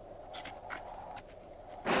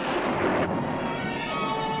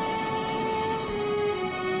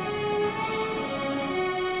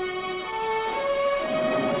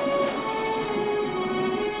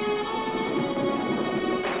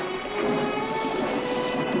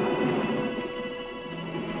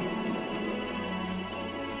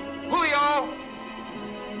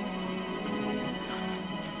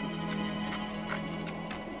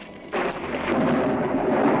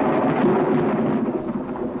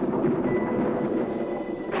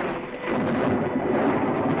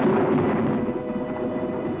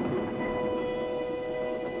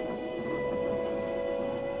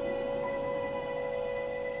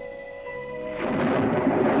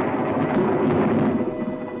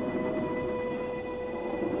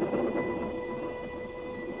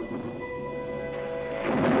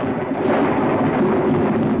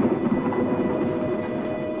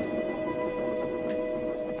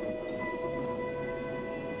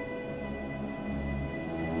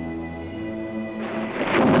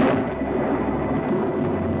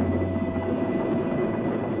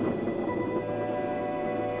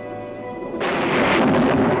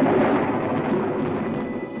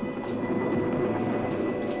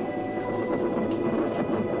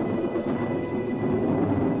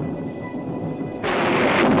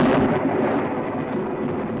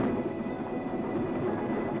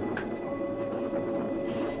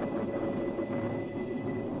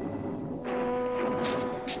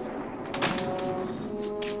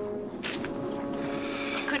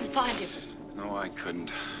 Find him. No, I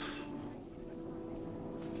couldn't.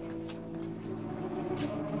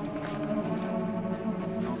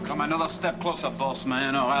 Don't come another step closer, boss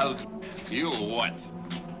man, or I'll... You what?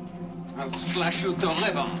 I'll slash you to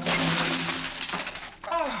ribbons.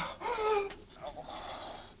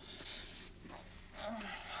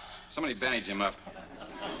 Somebody bandage him up.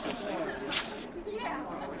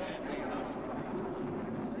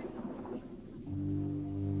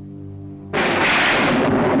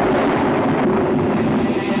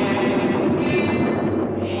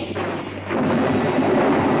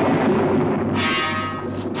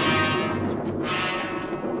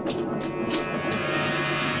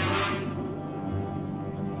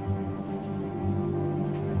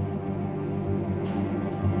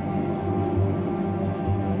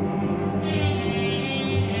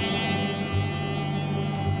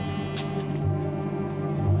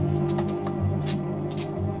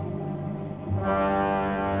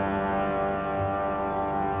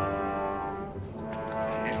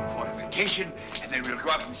 And then we'll go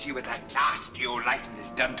out and see what that nasty old lightning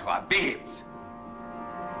has done to our babes.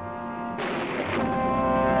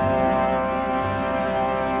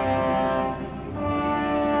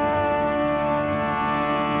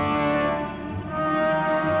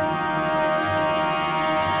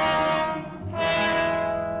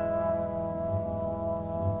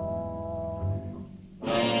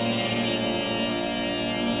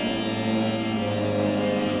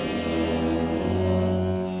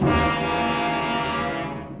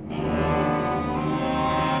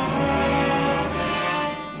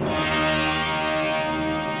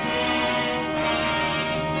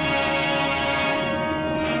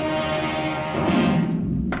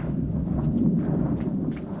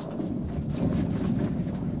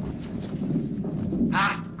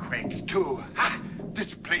 Too. Ha!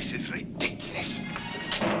 This place is ridiculous.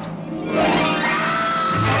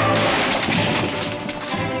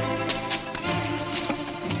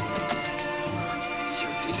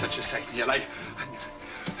 You'll see such a sight in your life.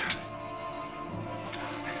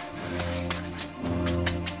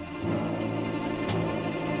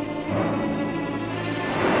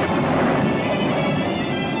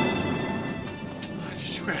 I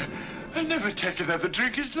swear, I'll never take another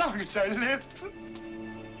drink as long as I live.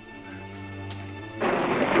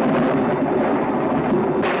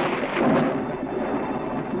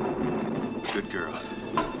 Good girl.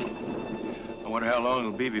 I wonder how long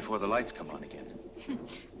it'll be before the lights come on again.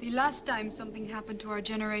 The last time something happened to our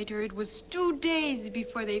generator, it was 2 days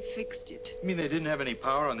before they fixed it. You mean they didn't have any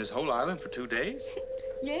power on this whole island for 2 days?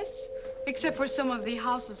 Yes, except for some of the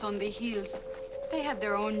houses on the hills. They had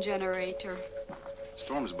their own generator.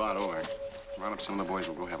 Storm's about over. Round up some of the boys.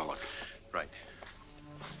 We'll go have a look. Right.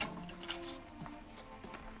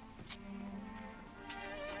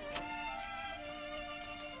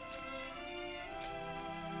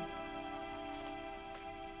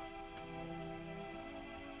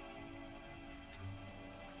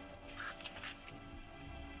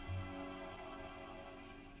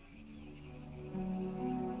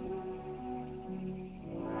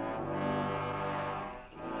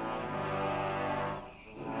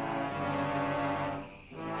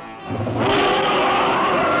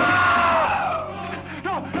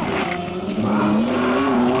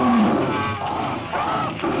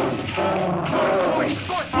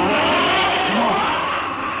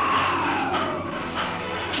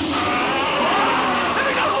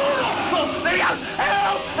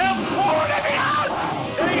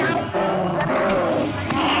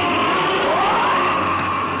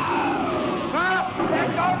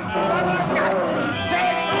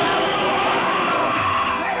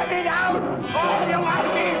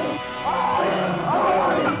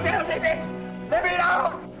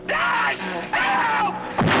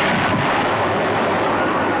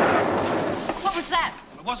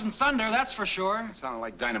 Thunder, that's for sure. It sounded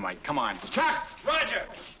like dynamite. Come on. Chuck! Roger!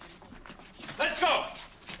 Let's go!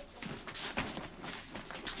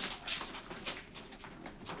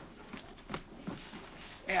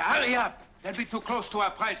 Yeah, hurry up. They'll be too close to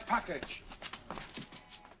our prize package.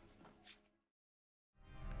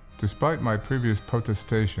 Despite my previous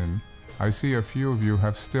protestation, I see a few of you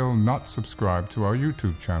have still not subscribed to our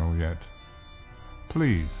YouTube channel yet.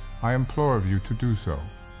 Please, I implore of you to do so.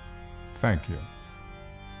 Thank you.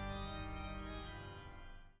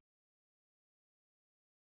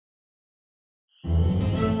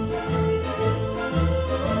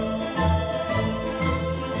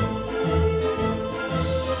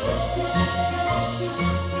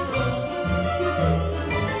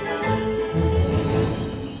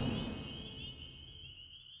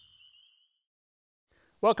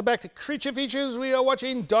 Welcome back to Creature Features. We are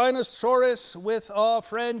watching Dinosaurus with our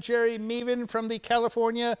friend Jerry Meavan from the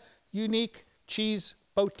California Unique Cheese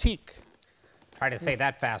Boutique. Try to say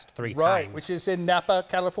that fast 3 times. Right, which is in Napa,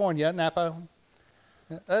 California. Napa.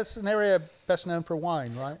 That's an area best known for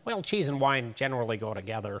wine, right? Well, cheese and wine generally go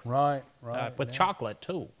together. Right. With chocolate,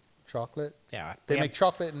 too. Chocolate? Yeah. They make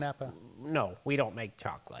chocolate in Napa? No, we don't make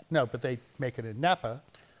chocolate. No, but they make it in Napa.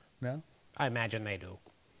 No? I imagine they do.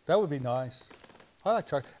 That would be nice. I like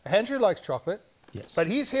chocolate. Andrew likes chocolate. Yes. But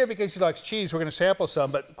he's here because he likes cheese. We're going to sample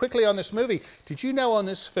some. But quickly on this movie, did you know on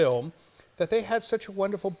this film that they had such a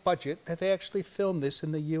wonderful budget that they actually filmed this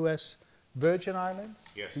in the U.S. Virgin Islands?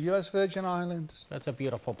 Yes. The U.S. Virgin Islands. That's a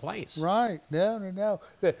beautiful place. Right. No.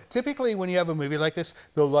 Typically, when you have a movie like this,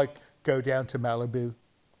 they'll, like, go down to Malibu.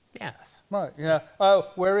 Yes. Right, yeah.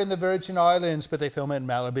 Oh, we're in the Virgin Islands, but they film it in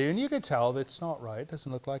Malibu, and you can tell that it's not right. It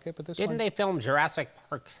doesn't look like it, but this Didn't they film Jurassic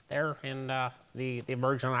Park there in the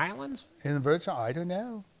Virgin Islands? In the Virgin, I don't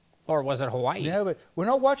know. Or was it Hawaii? No, but we're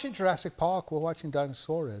not watching Jurassic Park. We're watching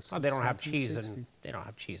Dinosaurus. Oh, they don't have cheese, and they don't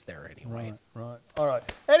have cheese there anyway. Right. All right.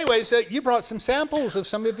 Anyway, so you brought some samples of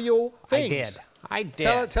some of your things. I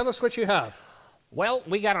did. Tell us what you have. Well,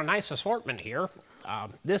 we got a nice assortment here.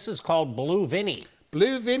 This is called Blue Vinny.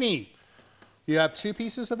 Blue Vinny. You have 2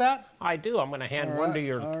 pieces of that? I do. I'm going to hand one to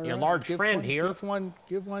your large friend here.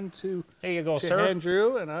 Give one to, there you go, sir.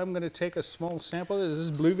 Andrew, and I'm going to take a small sample. This is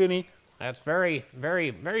Blue Vinny. That's very,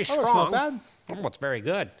 very, very strong. Oh, it's not bad. Oh, it's very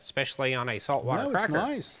good, especially on a saltwater cracker.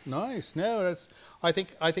 No, it's nice. No, that's. I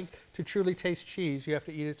think to truly taste cheese, you have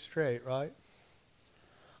to eat it straight, right?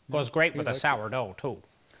 Goes great with a sourdough too.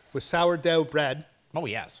 With sourdough bread. Oh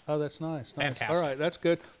yes. Oh, that's nice. Fantastic. All right, that's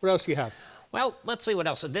good. What else do you have? Well, let's see what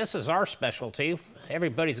else. This is our specialty.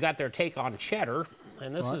 Everybody's got their take on cheddar,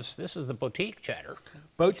 and this is the boutique cheddar.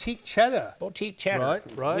 Boutique cheddar. Boutique cheddar.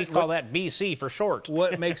 Right. We call that BC for short.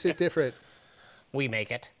 What makes it different? We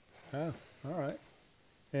make it. Oh, all right.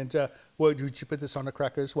 And would you put this on a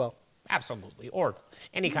cracker as well? Absolutely. Or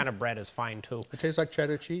any kind of bread is fine too. It tastes like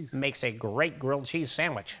cheddar cheese. Makes a great grilled cheese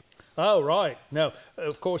sandwich. Oh, right. No,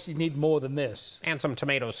 of course you need more than this. And some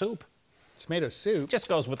tomato soup. Tomato soup? Just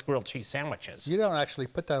goes with grilled cheese sandwiches. You don't actually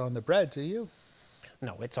put that on the bread, do you?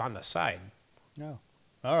 No, it's on the side. No.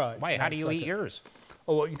 All right. Why? How do you eat yours?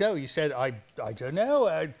 Oh, well, you said I don't know.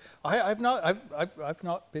 I've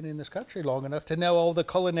not been in this country long enough to know all the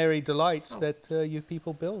culinary delights that you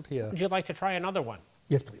people build here. Would you like to try another one?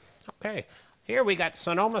 Yes, please. Okay. Here we got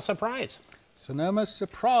Sonoma Surprise. Sonoma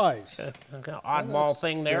Surprise. Oddball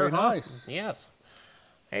thing there. Very nice. Yes.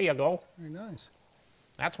 There you go. Very nice.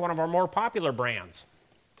 That's one of our more popular brands.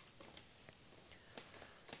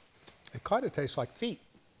 It kind of tastes like feet.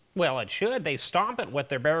 Well, it should. They stomp it with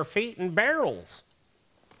their bare feet in barrels.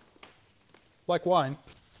 Like wine?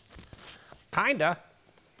 Kinda.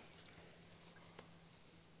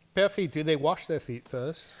 Bare feet, do they wash their feet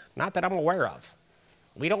first? Not that I'm aware of.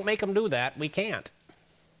 We don't make them do that. We can't.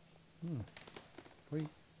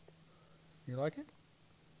 You like it?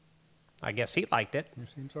 I guess he liked it. He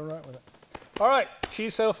seems all right with it. All right,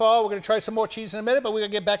 cheese so far. We're going to try some more cheese in a minute, but we're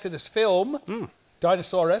going to get back to this film,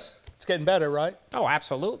 Dinosaurus. It's getting better, right? Oh,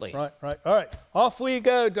 absolutely. Right. All right, off we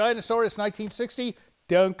go. Dinosaurus 1960.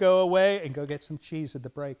 Don't go away and go get some cheese at the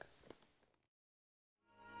break.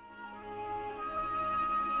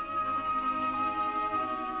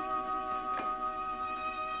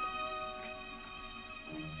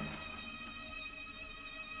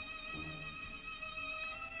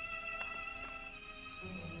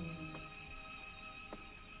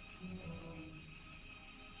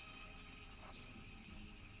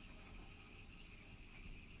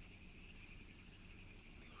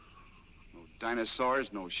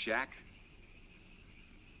 Dinosaurs, no shack.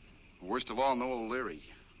 Worst of all, no O'Leary.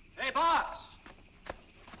 Hey, boss!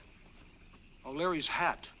 O'Leary's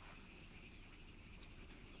hat.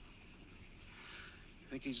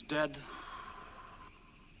 Think he's dead?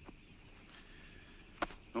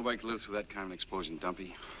 Nobody could live through that kind of an explosion,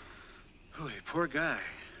 Dumpy. Oh, poor guy.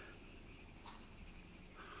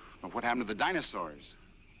 But what happened to the dinosaurs?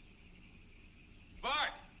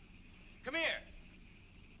 Bart, come here.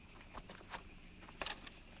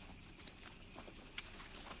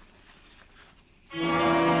 You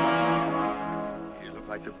look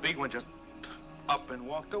like the big one just up and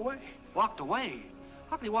walked away. Walked away?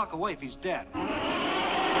 How can he walk away if he's dead?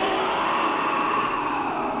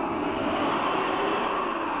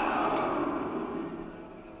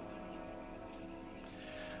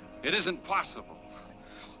 It isn't possible.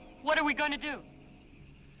 What are we going to do?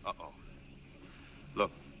 Uh-oh.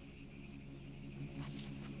 Look.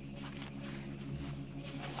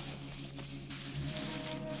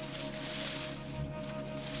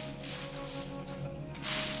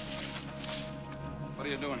 What are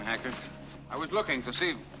you doing, Hacker? I was looking to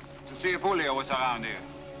see if Julio was around here.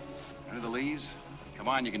 Under the leaves? Come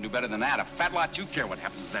on, you can do better than that. A fat lot you care what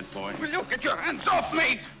happens to that boy. Will you get your hands off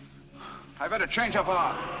me? I better change of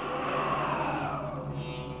heart.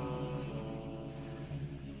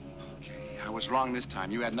 Okay, I was wrong this time.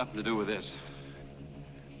 You had nothing to do with this.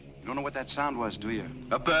 You don't know what that sound was, do you?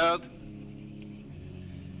 A bird?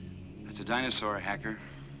 That's a dinosaur, Hacker.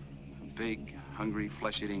 A big, hungry,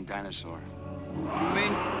 flesh-eating dinosaur. You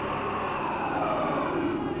mean?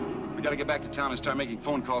 We gotta get back to town and start making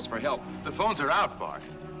phone calls for help. The phones are out, Bart.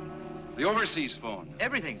 The overseas phone.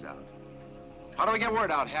 Everything's out. How do we get word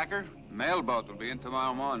out, Hacker? Mailboat will be in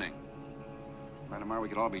tomorrow morning. By tomorrow, we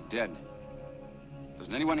could all be dead.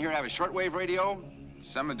 Doesn't anyone here have a shortwave radio?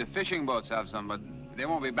 Some of the fishing boats have some, but they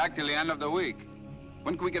won't be back till the end of the week.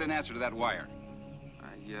 When can we get an answer to that wire?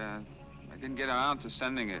 I didn't get around to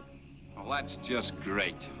sending it. Well, that's just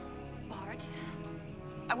great. Bart,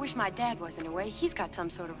 I wish my dad wasn't away. He's got some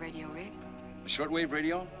sort of radio rig. A shortwave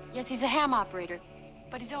radio? Yes, he's a ham operator,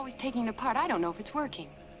 but he's always taking it apart. I don't know if it's working.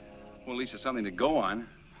 Well, at least it's something to go on.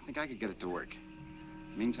 I think I could get it to work.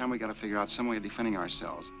 Meantime, we gotta figure out some way of defending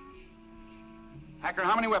ourselves. Hacker,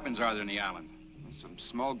 how many weapons are there in the island? Some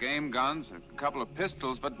small game guns, a couple of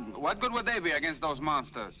pistols, but what good would they be against those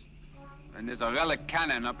monsters? And there's a relic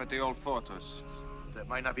cannon up at the old fortress. That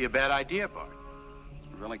might not be a bad idea, Bart.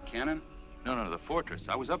 Relic cannon? No, the fortress.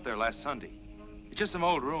 I was up there last Sunday. It's just some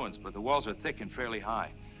old ruins, but the walls are thick and fairly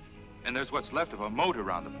high. And there's what's left of a moat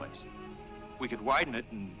around the place. We could widen it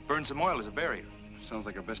and burn some oil as a barrier. Sounds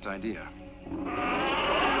like our best idea.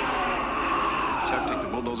 Chuck, take the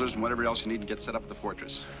bulldozers and whatever else you need and get set up at the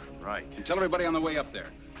fortress. Right. And tell everybody on the way up there.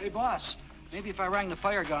 Hey, boss, maybe if I rang the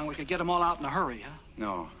fire gong, we could get them all out in a hurry, huh?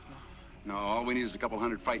 No, all we need is a couple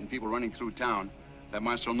hundred fighting people running through town. That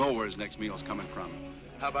monster will know where his next meal's coming from.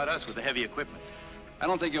 How about us with the heavy equipment? I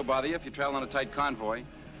don't think he'll bother you if you travel on a tight convoy.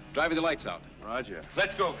 Drive the lights out. Roger.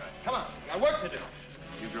 Let's go, guys. Come on. Got work to do.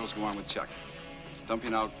 You girls go on with Chuck. Dump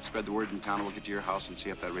in out, spread the word in town, and we'll get to your house and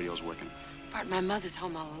see if that radio's working. Bart, my mother's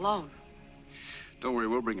home all alone. Don't worry,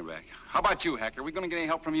 we'll bring her back. How about you, Hacker? Are we gonna get any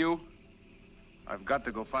help from you? I've got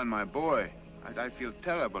to go find my boy. I feel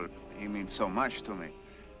terrible. He means so much to me.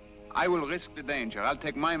 I will risk the danger. I'll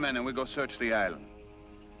take my men and we go search the island.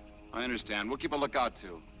 I understand. We'll keep a lookout,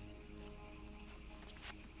 too.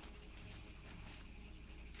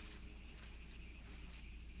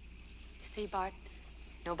 You see, Bart,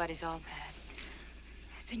 nobody's all bad.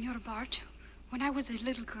 Senor Bart, when I was a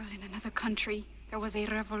little girl in another country, there was a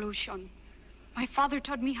revolution. My father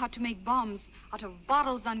taught me how to make bombs out of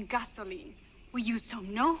bottles on gasoline. We use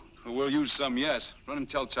some, no? Well, we'll use some, yes. Run and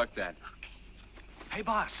tell Chuck that. Okay. Hey,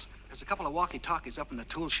 boss, there's a couple of walkie-talkies up in the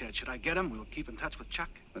tool shed. Should I get them? We'll keep in touch with Chuck.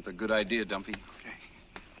 That's a good idea, Dumpy. Okay.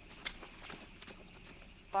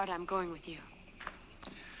 Bart, I'm going with you.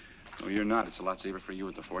 No, you're not. It's a lot safer for you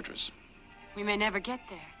at the fortress. We may never get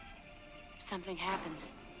there. If something happens,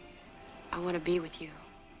 I want to be with you.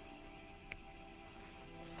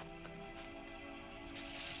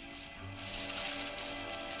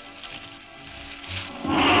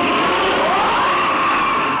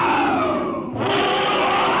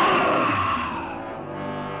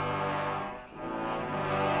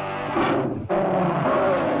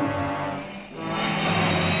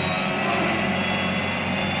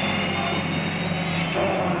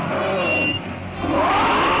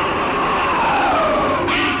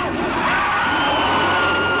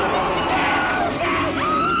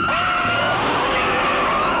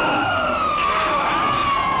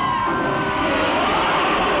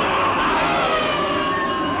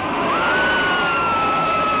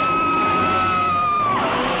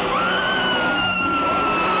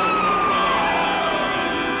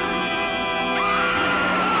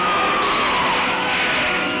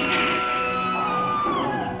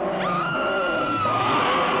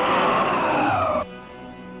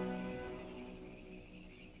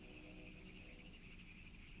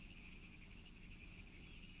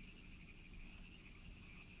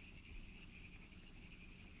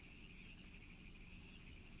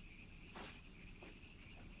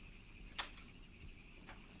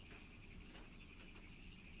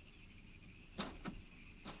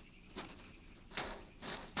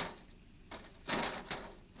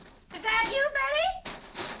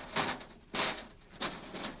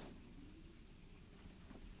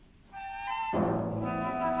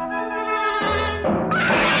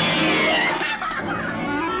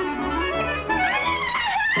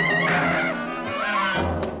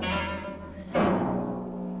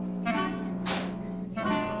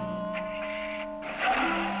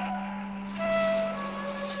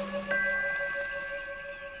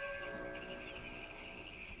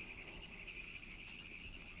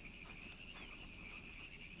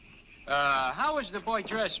 How was the boy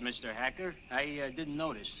dressed, Mr. Hacker? I didn't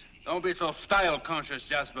notice. Don't be so style-conscious,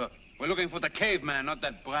 Jasper. We're looking for the caveman, not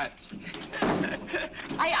that brat.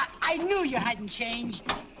 I knew you hadn't changed.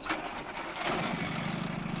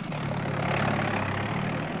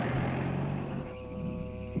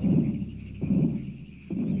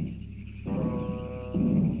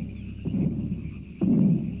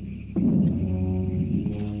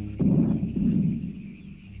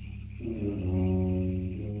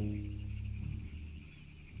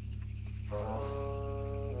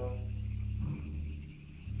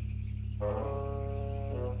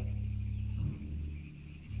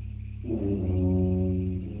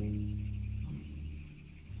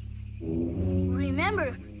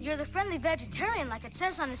 Remember, you're the friendly vegetarian like it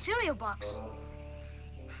says on the cereal box.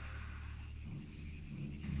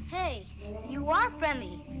 Hey, you are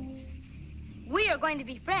friendly. We are going to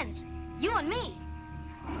be friends, you and me.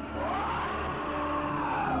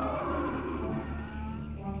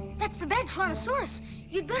 That's the bad Tyrannosaurus.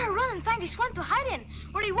 You'd better run and find a swamp to hide in,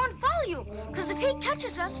 or he won't follow you. Because if he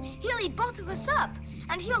catches us, he'll eat both of us up.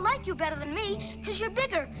 And he'll like you better than me, because you're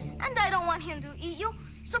bigger. And I don't want him to eat you,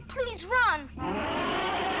 so please run.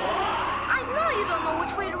 I know you don't know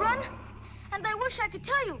which way to run. And I wish I could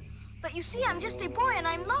tell you. But you see, I'm just a boy and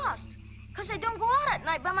I'm lost. Because I don't go out at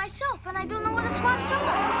night by myself, and I don't know where the swamps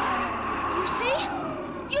are. You see?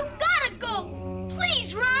 You've got to go.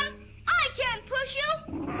 Please run. I can't push you.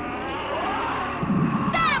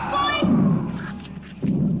 Got it, boy.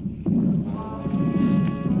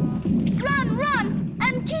 Run, run,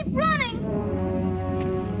 and keep running.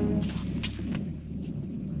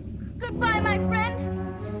 Goodbye, my friend.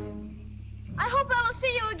 I hope I will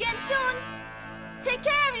see you again soon. Take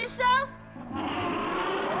care of yourself.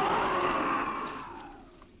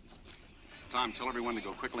 Tom, tell everyone to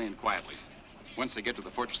go quickly and quietly. Once they get to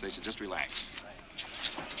the fortress, they should just relax.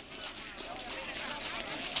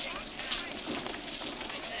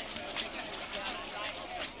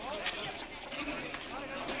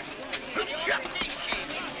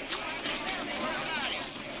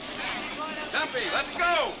 Dumpy, let's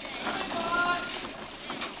go!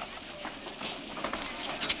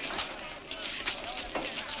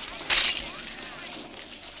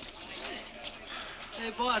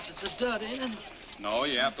 Hey, boss, it's a dud, ain't it? No,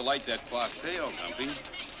 you have to light that clock tail, Dumpy.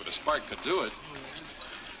 But a spark could do it.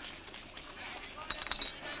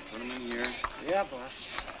 Put them in here. Yeah, boss.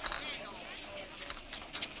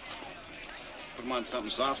 Put them on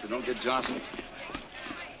something soft so they don't get jostled.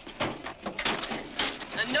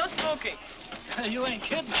 And no smoking. You ain't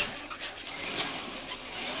kidding.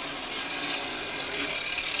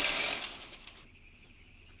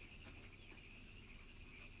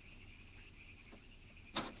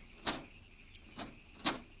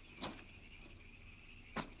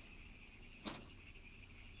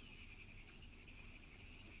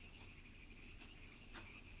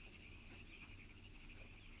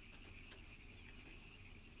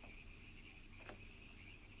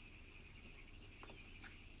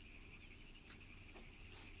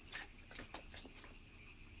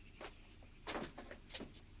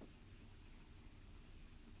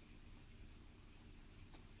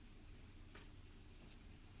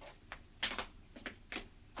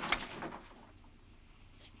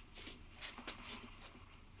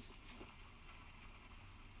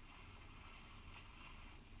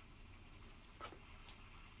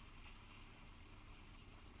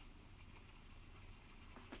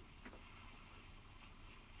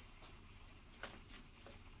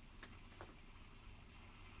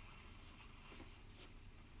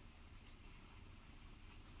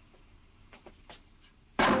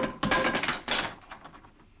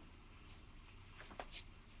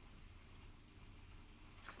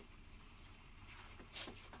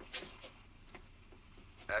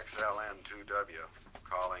 XLN2W,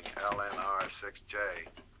 calling LNR6J.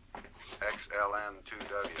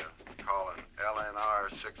 XLN2W, calling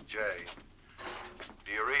LNR6J.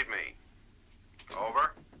 Do you read me?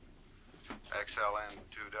 Over.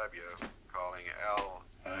 XLN2W, calling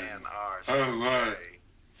LNR6J.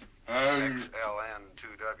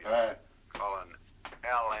 XLN2W, calling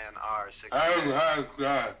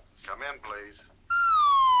LNR6J. Come in, please.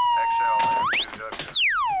 XLN2W,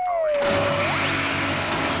 calling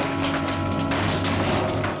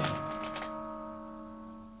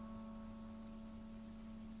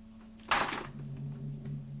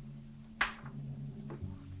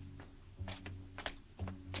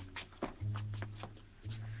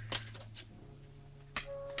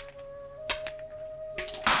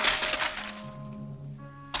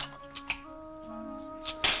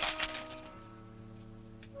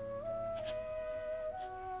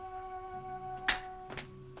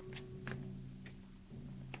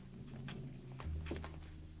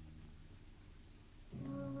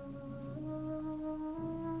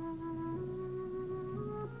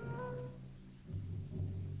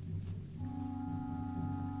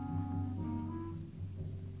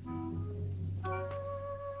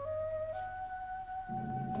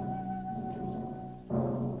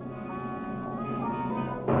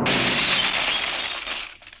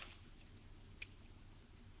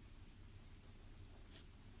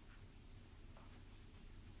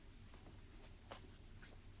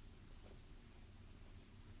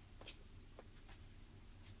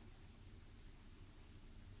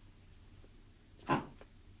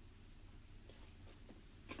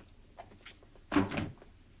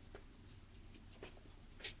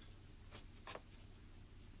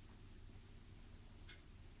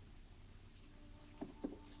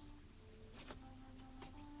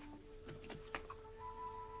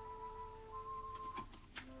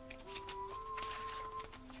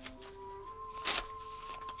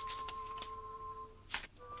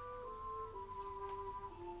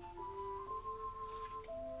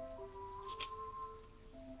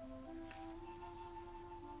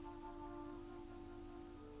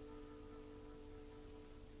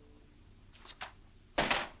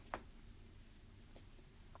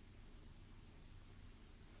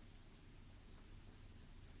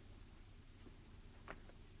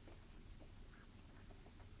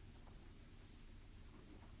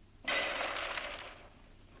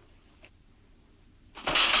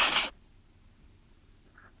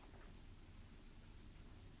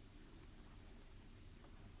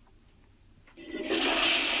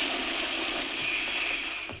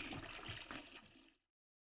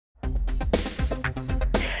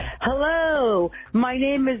Hello, my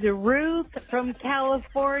name is Ruth from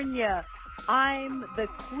California. I'm the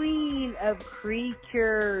queen of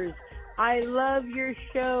creatures. I love your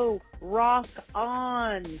show. Rock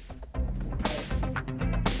on.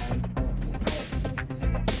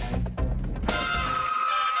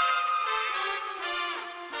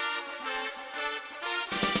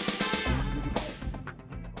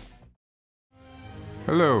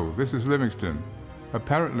 Hello, this is Livingston.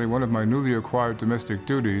 Apparently, one of my newly acquired domestic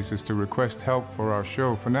duties is to request help for our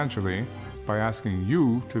show financially by asking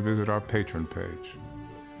you to visit our Patreon page.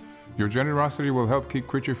 Your generosity will help keep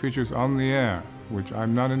Creature Features on the air, which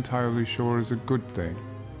I'm not entirely sure is a good thing.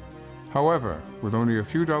 However, with only a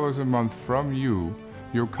few dollars a month from you,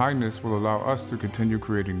 your kindness will allow us to continue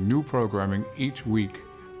creating new programming each week,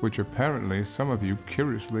 which apparently some of you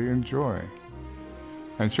curiously enjoy.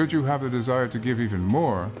 And should you have the desire to give even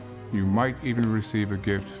more, you might even receive a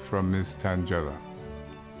gift from Miss Tangella.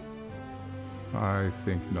 I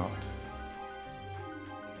think not.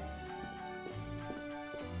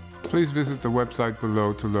 Please visit the website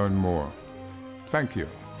below to learn more. Thank you.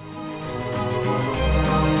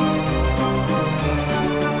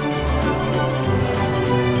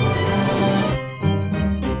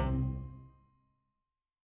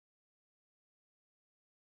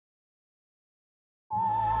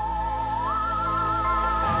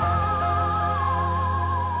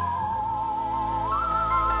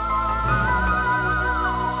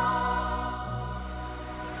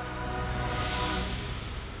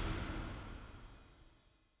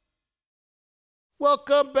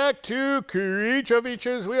 Welcome back to Creature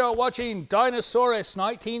Features. We are watching Dinosaurus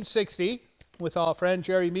 1960 with our friend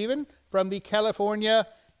Jerry Meavan from the California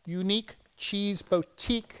Unique Cheese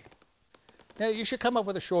Boutique. Now, you should come up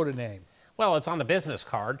with a shorter name. Well, it's on the business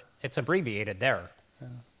card. It's abbreviated there. Yeah.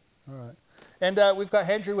 All right. And we've got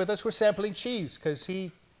Henry with us. We're sampling cheese because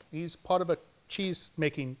he's part of a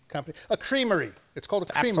cheese-making company. A creamery. It's called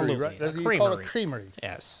a creamery, Absolutely. right? A You creamery. call it a creamery.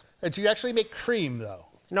 Yes. Do you actually make cream, though?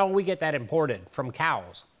 No, we get that imported from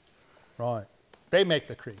cows. Right. They make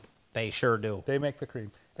the cream. They sure do. They make the cream.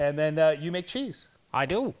 And then you make cheese. I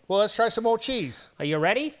do. Well, let's try some more cheese. Are you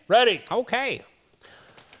ready? Ready. Okay.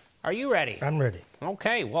 Are you ready? I'm ready.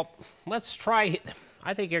 Okay, well, let's try.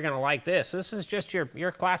 I think you're going to like this. This is just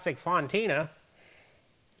your classic Fontina.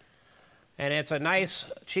 And it's a nice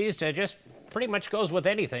cheese that just pretty much goes with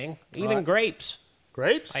anything, even Right. grapes.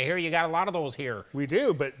 Grapes? I hear you got a lot of those here. We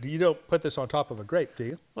do, but you don't put this on top of a grape, do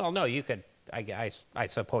you? Well, no, you could. I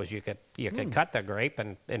suppose you could cut the grape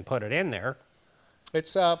and put it in there.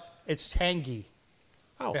 It's tangy.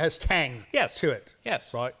 Oh. It has tang to it.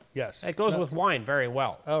 Yes. Right, yes. It goes with wine very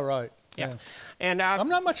well. Oh, right. Yeah. And I'm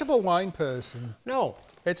not much of a wine person. No.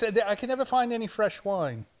 I can never find any fresh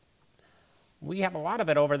wine. We have a lot of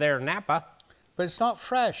it over there in Napa. But it's not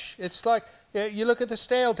fresh. It's like, you look at the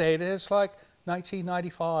stale date, it's like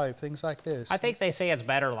 1995, things like this. I think they say it's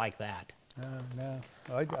better like that. No,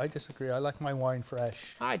 I disagree. I like my wine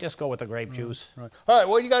fresh. I just go with the grape juice. Right. All right,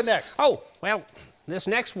 what do you got next? Oh, well, this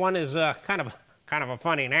next one is kind of a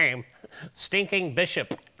funny name. Stinking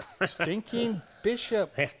Bishop. Stinking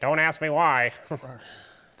Bishop. Don't ask me why.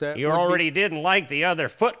 You already didn't like the other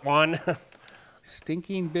foot one.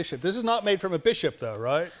 Stinking Bishop. This is not made from a bishop, though,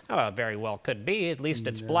 right? Oh, very well could be. At least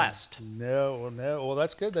it's blessed. No. Well,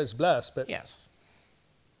 that's good. That's blessed, but... Yes.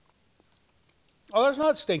 Oh, that's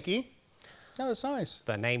not stinky. No, it's nice.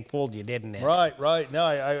 The name fooled you, didn't it? Right. No,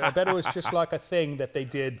 I bet it was just like a thing that they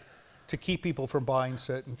did to keep people from buying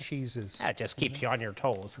certain cheeses. That just keeps you on your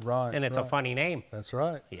toes. Right. And it's a funny name. That's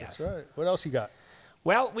right. Yes. That's right. What else you got?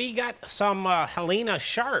 Well, we got some Helena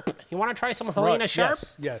Sharp. You want to try some Helena Sharp?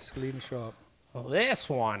 Yes, Helena Sharp. Well, this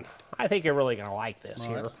one, I think you're really going to like this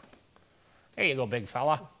here. There you go, big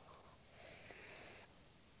fella.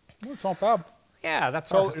 Well, it's not bad. Yeah, that's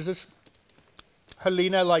So is this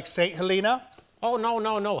Helena like Saint Helena? Oh,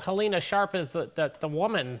 no. Helena Sharp is the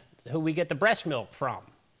woman who we get the breast milk from.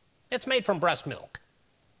 It's made from breast milk.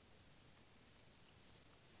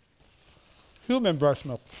 Human breast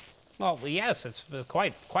milk. Well, yes, it's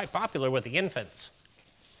quite popular with the infants.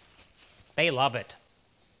 They love it.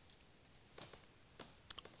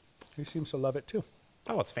 He seems to love it too.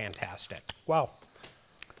 Oh, it's fantastic. Wow.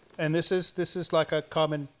 And this is like a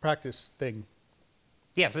common practice thing.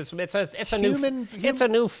 Yes, it's a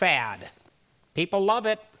new fad. People love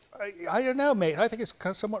it. I don't know, mate. I think it's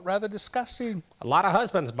somewhat rather disgusting. A lot of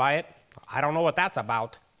husbands buy it. I don't know what that's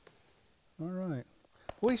about. All right.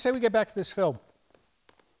 What do you say we get back to this film?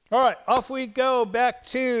 All right, off we go back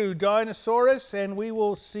to Dinosaurus, and we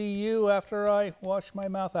will see you after I wash my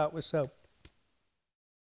mouth out with soap.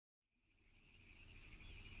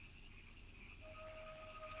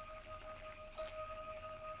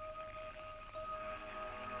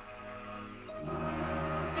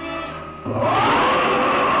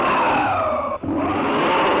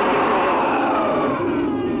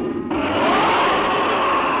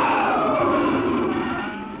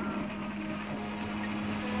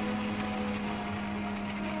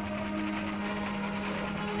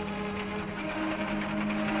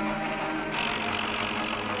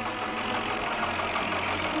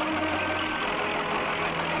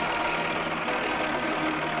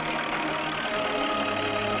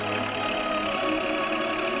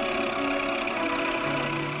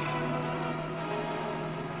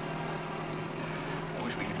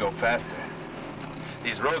 faster.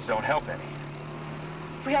 These roads don't help any.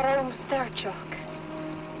 We are almost there, Chuck.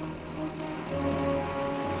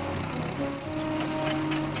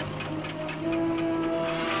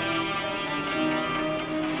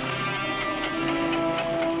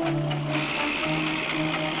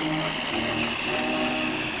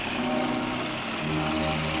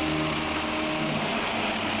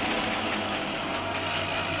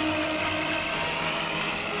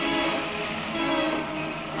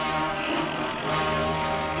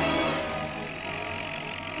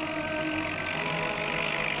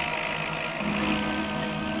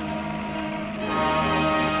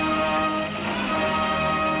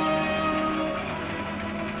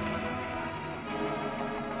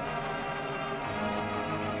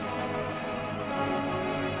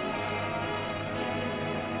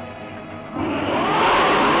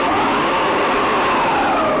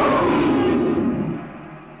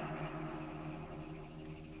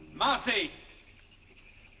 Marcy!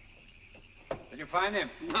 Did you find him?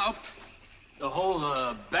 Nope. The whole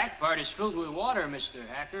back part is filled with water, Mr.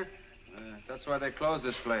 Hacker. That's why they closed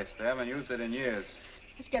this place. They haven't used it in years.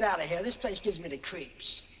 Let's get out of here. This place gives me the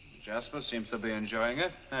creeps. Jasper seems to be enjoying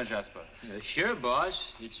it. Jasper? Sure,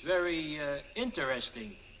 boss. It's very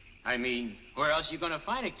interesting. I mean, where else are you going to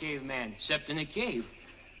find a caveman except in a cave?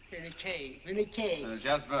 In a cave, in a cave.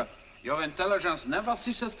 Jasper, your intelligence never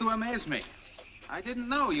ceases to amaze me. I didn't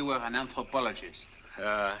know you were an anthropologist.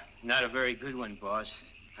 Not a very good one, boss.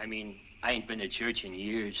 I mean, I ain't been to church in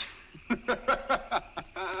years.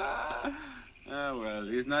 Well,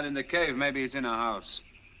 he's not in the cave. Maybe he's in a house.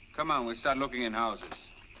 Come on, we'll start looking in houses.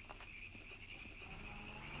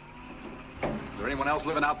 Is there anyone else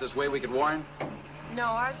living out this way we could warn? No,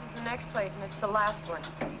 ours is the next place, and it's the last one.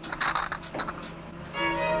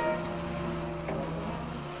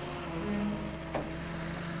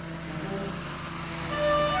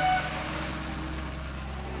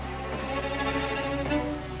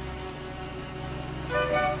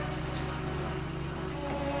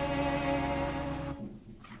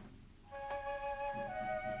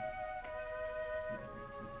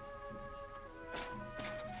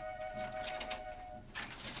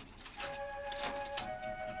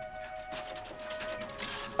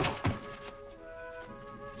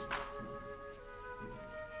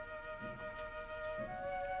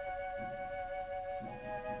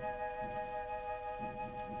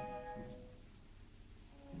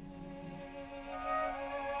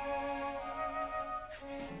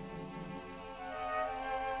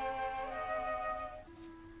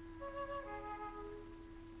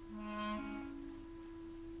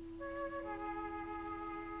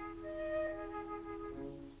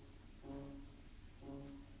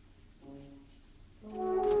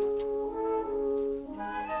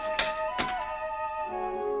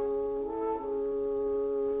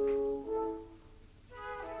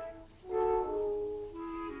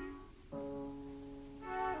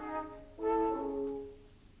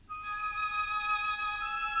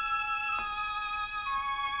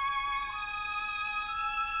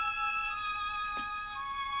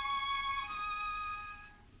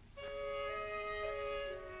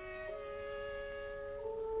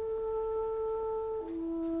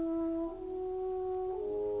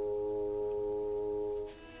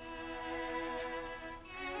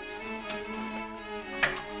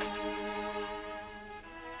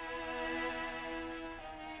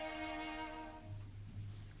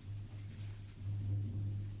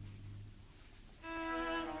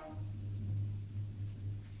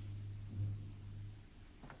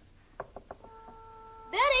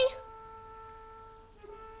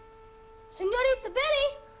 Señorita Betty!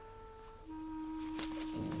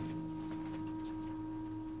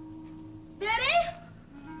 Betty?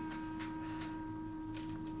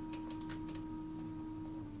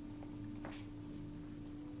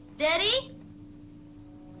 Betty?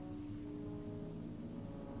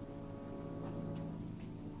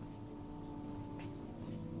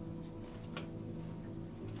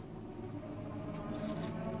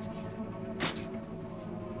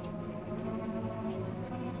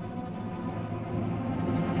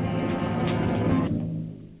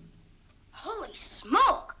 Holy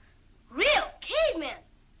smoke! Real caveman!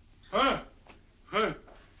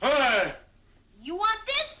 You want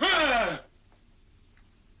this? Boy,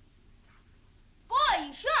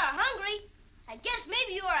 you sure are hungry. I guess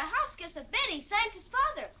maybe you are a house guest of Betty, scientist's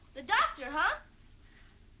father, the doctor, huh?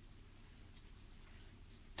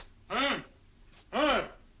 More?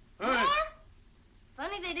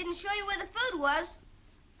 Funny they didn't show you where the food was.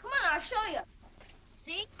 Come on, I'll show you.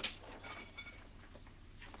 See?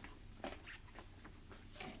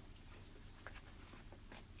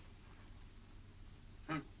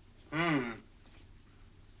 We're in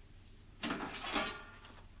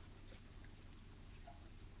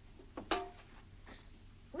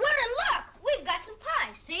luck. We've got some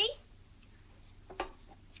pie, see?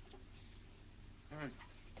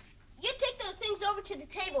 You take those things over to the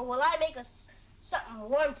table while I make us something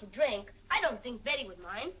warm to drink. I don't think Betty would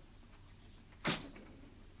mind.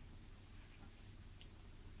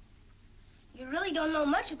 You really don't know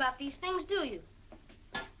much about these things, do you?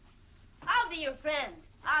 I'll be your friend.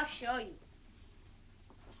 I'll show you.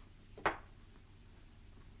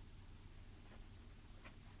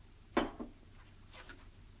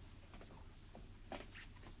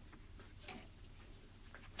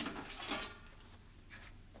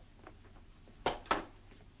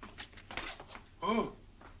 Oh.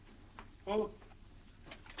 Oh.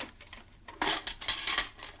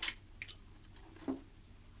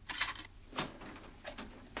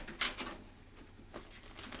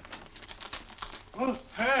 Oh,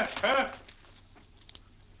 ha, ha.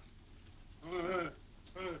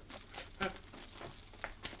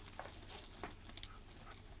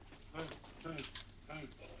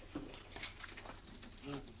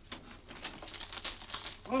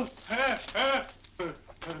 Oh, ha, ha.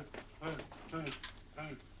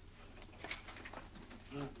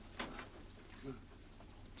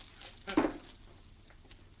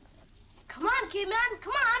 Come on, kid man,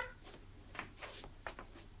 come on.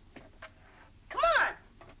 Come on.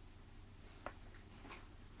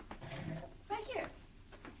 Right here.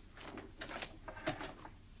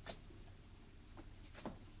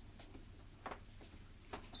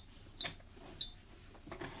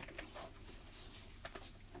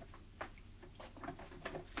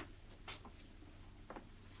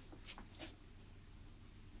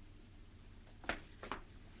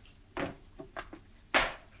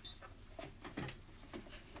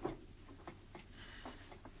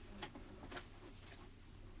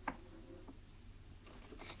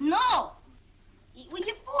 No! Eat with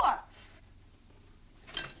your fork.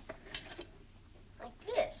 Like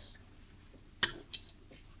this.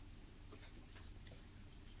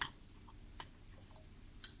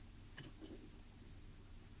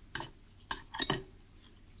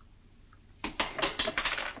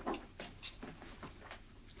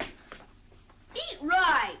 Eat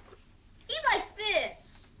right. Eat like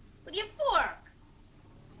this. With your fork.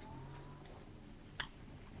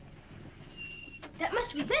 That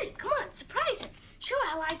must be Betty. Come on, surprise her. Show her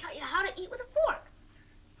how I taught you how to eat with a fork.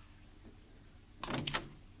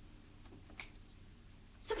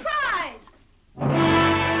 Surprise!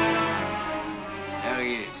 There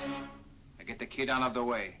he is. I get the kid out of the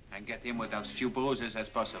way and get him with as few bruises as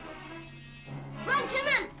possible. Run,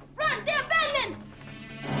 Timon! Run! They're bending!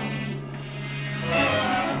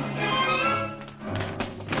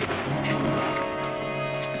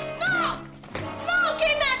 No! No,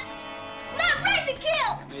 Timon! It's not right to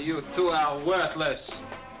kill! You two are worthless.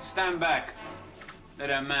 Stand back. Let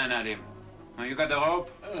a man at him. Now, you got the rope?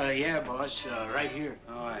 Yeah, boss. Right here.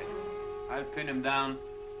 All right. I'll pin him down.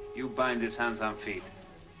 You bind his hands and feet.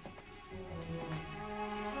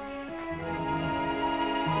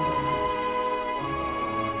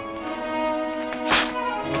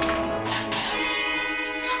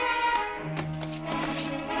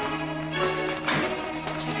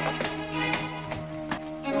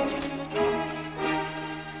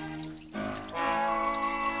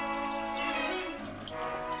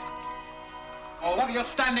 Oh, what are you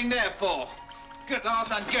standing there for? Get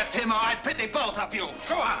out and get him, or I pity both of you.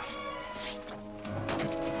 Go on.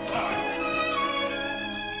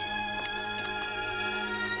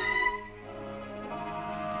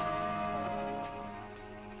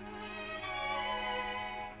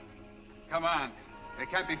 Come on. They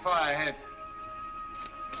can't be far ahead.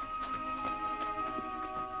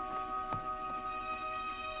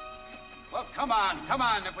 Well, come on, come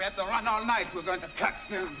on. If we have to run all night, we're going to catch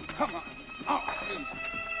them. Come on. Oh.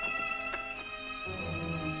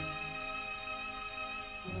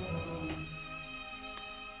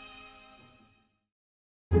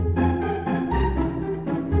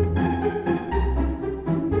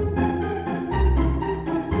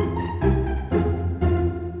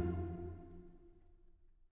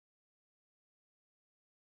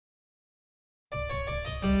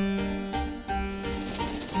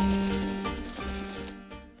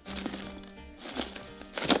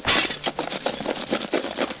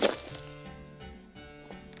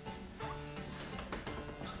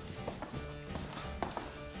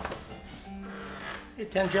 Hey,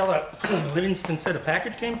 Tangella, Livingston said a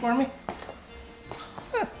package came for me?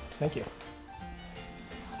 Huh, thank you.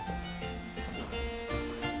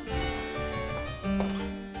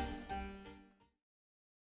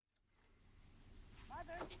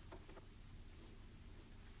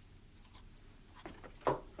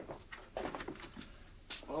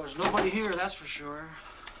 There's nobody here, that's for sure.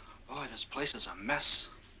 Boy, this place is a mess.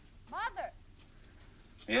 Mother!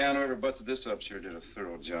 Yeah, and whoever busted this up sure did a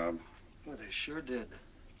thorough job. Boy, they sure did.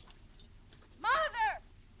 Mother!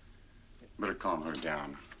 Better calm her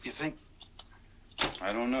down. You think?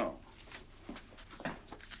 I don't know.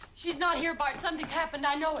 She's not here, Bart. Something's happened.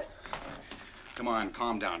 I know it. Come on,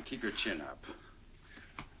 calm down. Keep your chin up.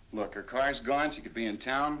 Look, her car's gone. She could be in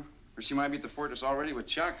town. Or she might be at the fortress already with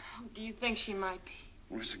Chuck. Oh, do you think she might be?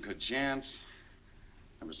 Well, there's a good chance.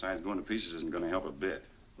 And besides, going to pieces isn't going to help a bit.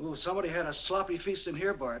 Ooh, somebody had a sloppy feast in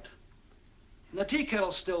here, Bart. And the tea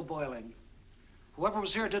kettle's still boiling. Whoever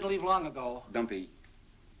was here didn't leave long ago. Dumpy,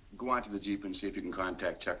 go out to the Jeep and see if you can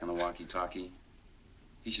contact Chuck on the walkie-talkie.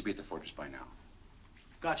 He should be at the fortress by now.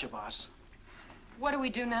 Gotcha, boss. What do we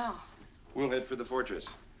do now? We'll head for the fortress.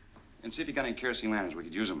 And see if you got any kerosene lanterns. We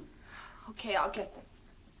could use them. Okay, I'll get them.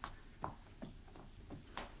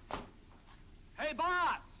 Hey,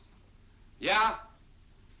 boss! Yeah?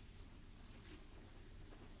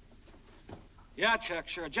 Yeah, Chuck,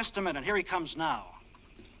 sure. Just a minute. Here he comes now.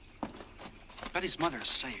 Betty's mother's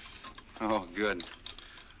safe. Oh, good.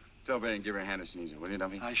 Tell Betty and give her a hand to sneeze, will you,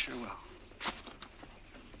 Dumpy? I sure will.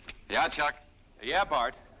 Yeah, Chuck? Yeah,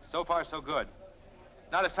 Bart. So far, so good.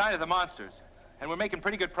 Not a sign of the monsters. And we're making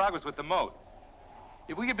pretty good progress with the moat.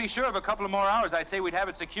 If we could be sure of a couple of more hours, I'd say we'd have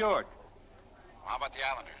it secured. How about the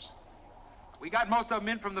islanders? We got most of them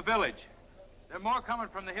in from the village. There are more coming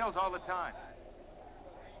from the hills all the time.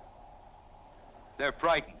 They're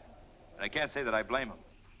frightened. And I can't say that I blame them.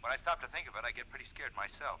 When I stop to think of it, I get pretty scared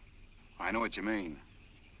myself. I know what you mean.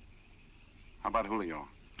 How about Julio?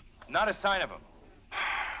 Not a sign of him.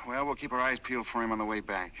 Well, we'll keep our eyes peeled for him on the way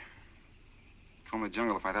back. From the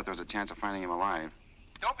jungle if I thought there was a chance of finding him alive.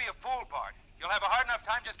 Don't be a fool, Bart. You'll have a hard enough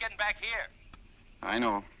time just getting back here. I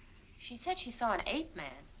know. She said she saw an ape-man.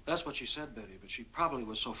 That's what she said, Betty, but she probably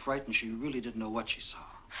was so frightened she really didn't know what she saw.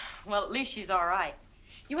 Well, at least she's all right.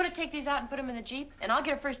 You want to take these out and put them in the Jeep? And I'll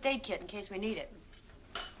get a first aid kit in case we need it.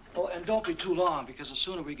 Oh, and don't be too long, because the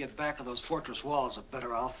sooner we get back to those fortress walls, the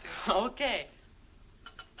better I'll feel. Okay.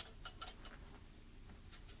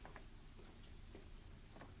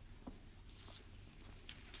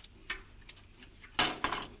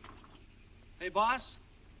 Hey, boss?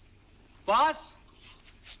 Boss?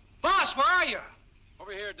 Boss, where are you?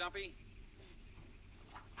 Over here, Dumpy.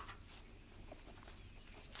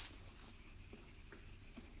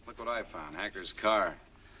 Look what I found. Hacker's car.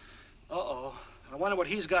 Uh-oh. I wonder what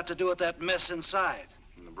he's got to do with that mess inside.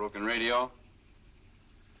 And the broken radio.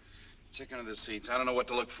 Check under the seats. I don't know what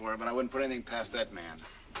to look for, but I wouldn't put anything past that man.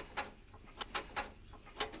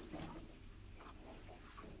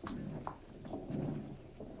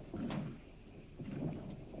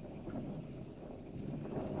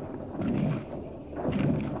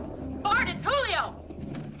 Bart, it's Julio!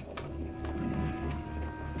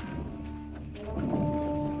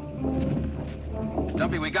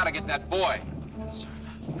 Dumpy, we gotta get that boy.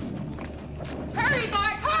 Hurry,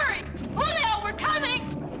 Bart, hurry! Julio, we're coming!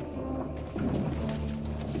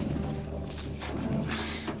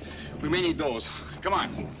 We may need those. Come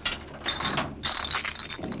on.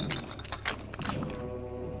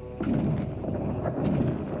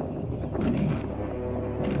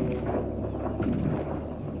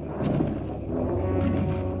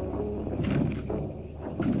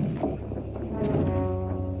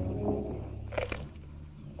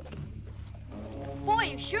 Boy,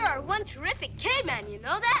 you sure are one terrific caveman, you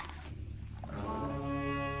know that?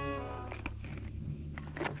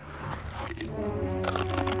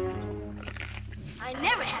 I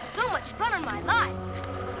never had so much fun in my life.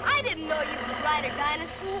 I didn't know you could ride a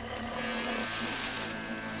dinosaur.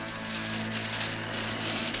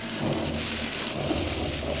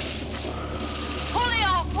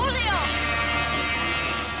 Julio! Julio!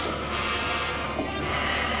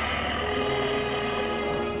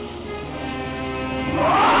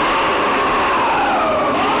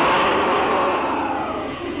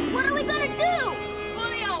 What are we gonna do?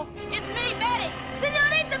 Julio, it's me, Betty.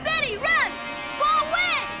 Senorita Betty, run! Go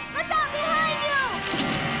away! Look out behind you!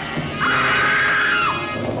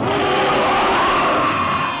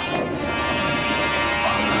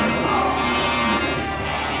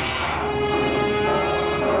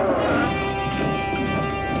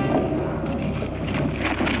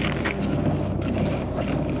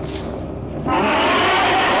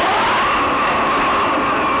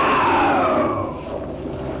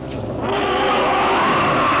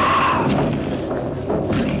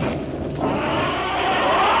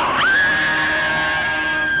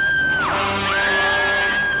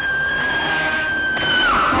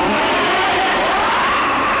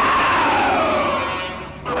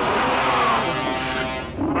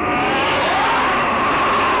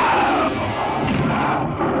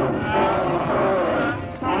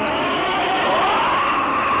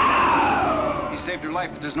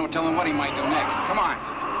 there's no telling what he might do next. Come on.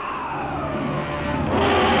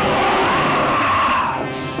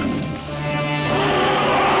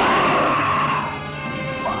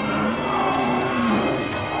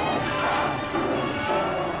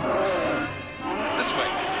 This way.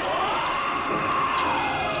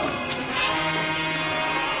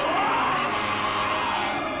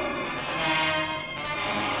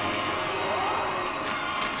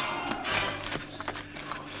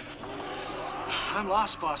 I'm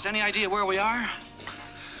lost, boss. Any idea where we are?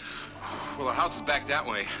 Well, the house is back that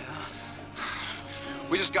way.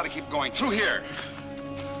 We just got to keep going through here.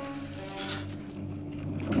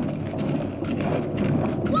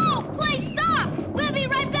 Whoa, please stop! We'll be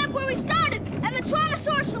right back where we started, and the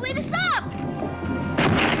Tyrannosaurus will lead us up!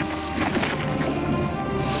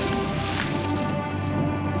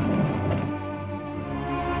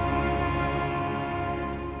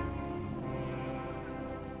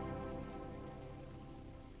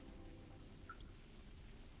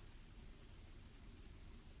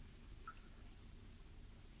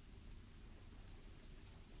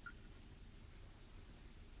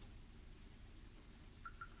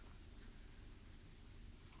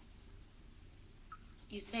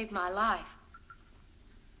 You saved my life.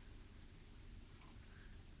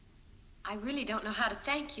 I really don't know how to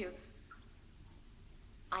thank you.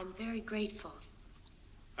 I'm very grateful.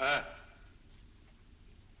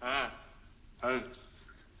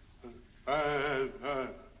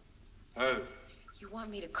 You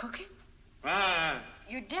want me to cook it?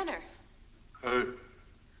 Your dinner.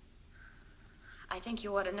 I think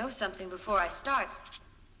you ought to know something before I start.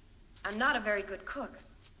 I'm not a very good cook.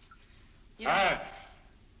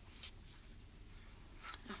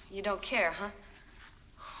 You don't care, huh?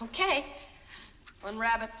 Okay. One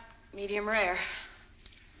rabbit, medium rare.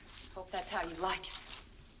 Hope that's how you like it.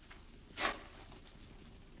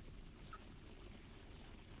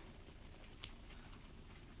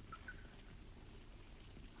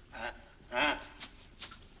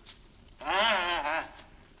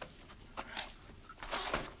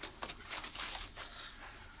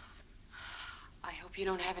 I hope you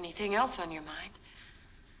don't have anything else on your mind.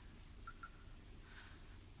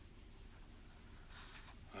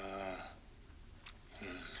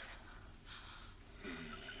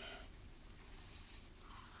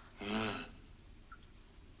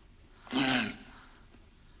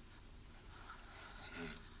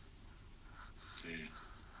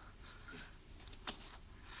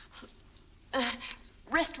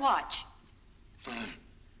 Wristwatch.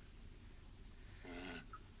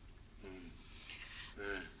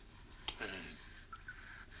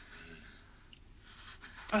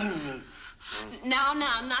 Now,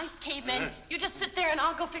 nice caveman. You just sit there and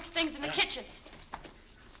I'll go fix things in the kitchen.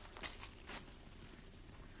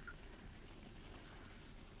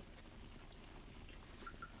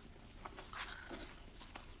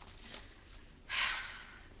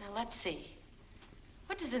 Now, let's see.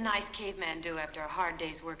 What does a nice caveman do after a hard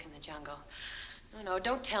day's work in the jungle? No,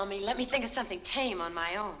 don't tell me. Let me think of something tame on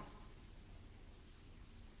my own.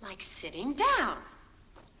 Like sitting down.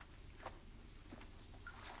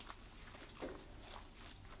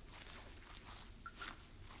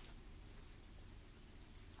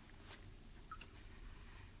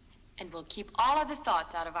 And we'll keep all other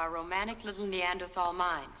thoughts out of our romantic little Neanderthal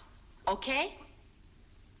minds. Okay?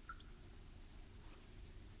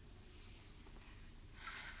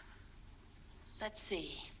 Let's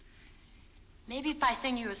see. Maybe if I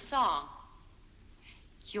sing you a song,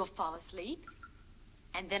 you'll fall asleep,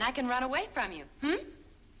 and then I can run away from you,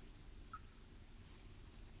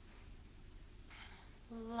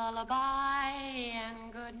 Lullaby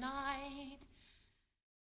and good night.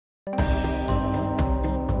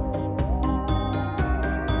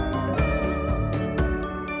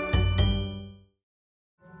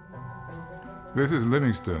 This is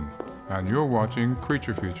Livingston, and you're watching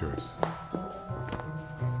Creature Features.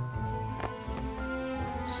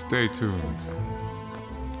 Stay tuned.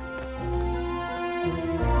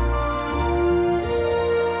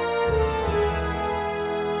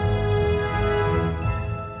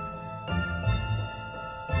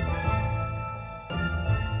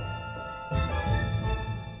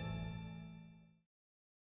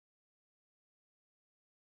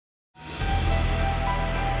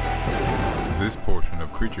 This portion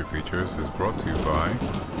of Creature Features is brought to you by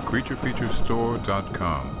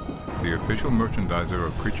CreatureFeatureStore.com, the official merchandiser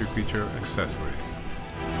of Creature Feature accessories.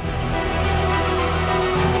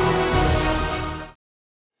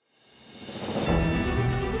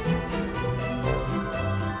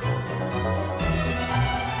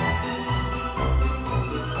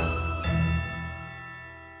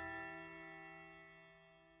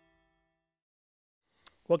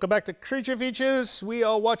 Welcome back to Creature Features. We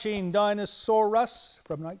are watching Dinosaurus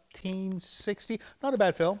from 1960. Not a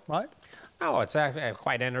bad film, right? Oh, it's actually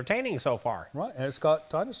quite entertaining so far. Right, and it's got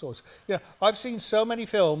dinosaurs. Yeah, I've seen so many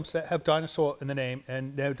films that have dinosaur in the name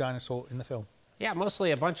and no dinosaur in the film. Yeah,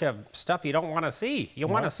 mostly a bunch of stuff you don't want to see. You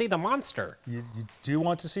want to see the monster. You do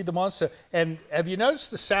want to see the monster. And have you noticed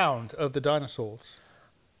the sound of the dinosaurs?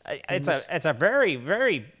 It's a very,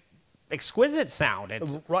 very exquisite sound.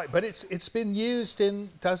 It's right, but it's been used in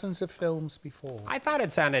dozens of films before. I thought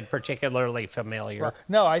it sounded particularly familiar. Right.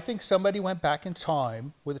 No, I think somebody went back in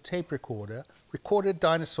time with a tape recorder, recorded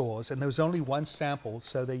dinosaurs, and there was only one sample,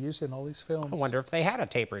 so they used it in all these films. I wonder if they had a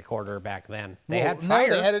tape recorder back then. They Well, had fire.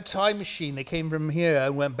 No, they had a time machine. They came from here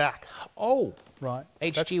and went back. Oh, right.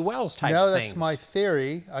 H.G. Wells type No, things. that's my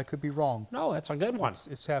theory. I could be wrong. No, that's a good one.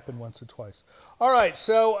 It's happened once or twice. All right,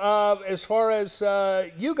 so as far as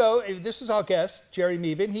you go, this is our guest, Jerry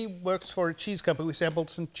Meavan. He works for a cheese company. We sampled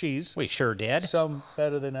some cheese. We sure did. Some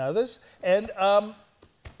better than others. And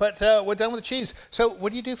but we're done with the cheese. So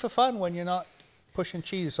what do you do for fun when you're not pushing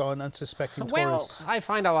cheese on unsuspecting tourists? Well, I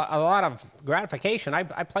find a lot of gratification. I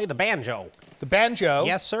play the banjo. The banjo?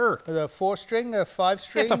 Yes, sir. The 4-string, a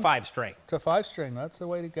 5-string? It's a 5-string. It's a 5-string. That's the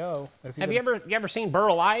way to go. Have you ever seen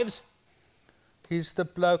Burl Ives? He's the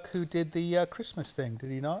bloke who did the Christmas thing, did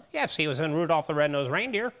he not? Yes, he was in Rudolph the Red-Nosed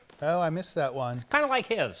Reindeer. Oh, I missed that one. Kind of like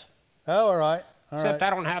his. Oh, all right. Except I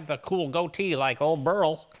don't have the cool goatee like old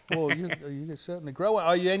Burl. Well, you could certainly grow one.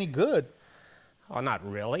 Are you any good? Oh, not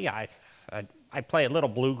really. I play a little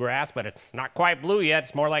bluegrass, but it's not quite blue yet.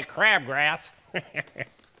 It's more like crabgrass.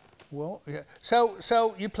 Well, yeah.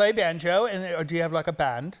 So you play banjo, or do you have like a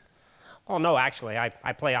band? Oh, no, actually, I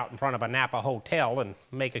play out in front of a Napa hotel and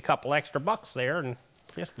make a couple extra bucks there and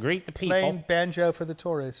just greet the people. Playing banjo for the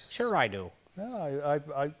tourists? Sure I do. No,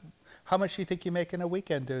 how much do you think you make in a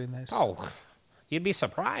weekend doing this? Oh, you'd be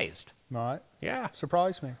surprised. Right. Yeah.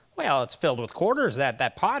 Surprise me. Well, it's filled with quarters,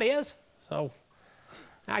 that pot is. So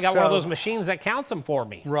I got one of those machines that counts them for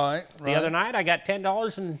me. Right, The other night, I got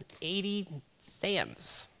 $10.80.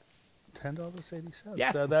 $10.80.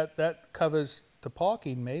 Yeah. So that covers the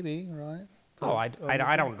parking, maybe, right? Oh,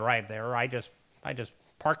 I don't drive there. I just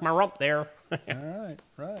park my rump there. All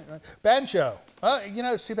right. Banjo. You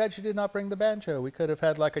know, it's too bad you did not bring the banjo. We could have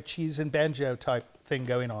had like a cheese and banjo type thing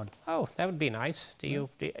going on. Oh, that would be nice. Do you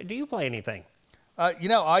play anything? You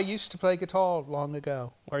know, I used to play guitar long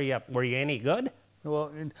ago. Were you any good?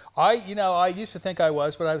 Well, I used to think I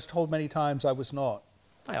was, but I was told many times I was not.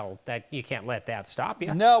 Well, you can't let that stop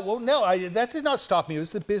you. No, that did not stop me. It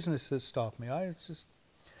was the business that stopped me. I just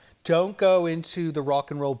don't go into the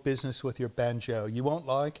rock and roll business with your banjo. You won't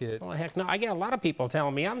like it. Well, heck no. I get a lot of people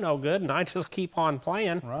telling me I'm no good, and I just keep on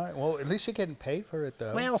playing. Right. Well, at least you're getting paid for it,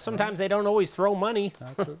 though. Well, sometimes they don't always throw money.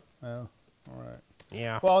 That's it. Oh, all right.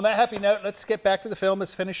 Yeah. Well, on that happy note, let's get back to the film.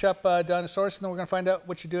 Let's finish up Dinosaurus, and then we're going to find out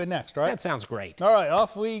what you're doing next, all right? That sounds great. All right,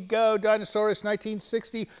 off we go. Dinosaurus,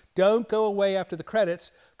 1960. Don't go away after the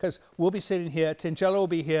credits, because we'll be sitting here, Tingello will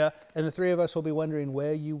be here, and the three of us will be wondering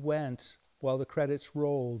where you went while the credits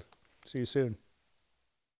rolled. See you soon.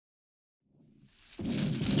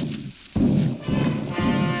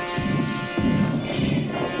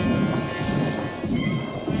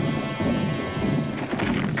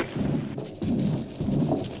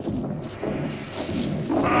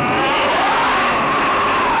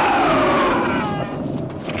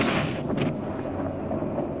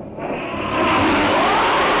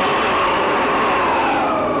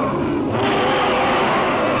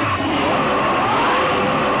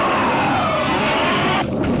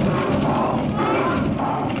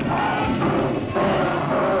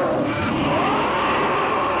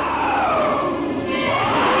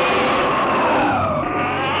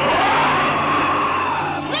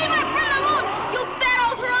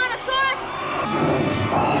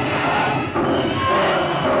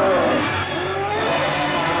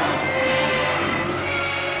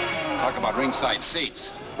 ringside seats.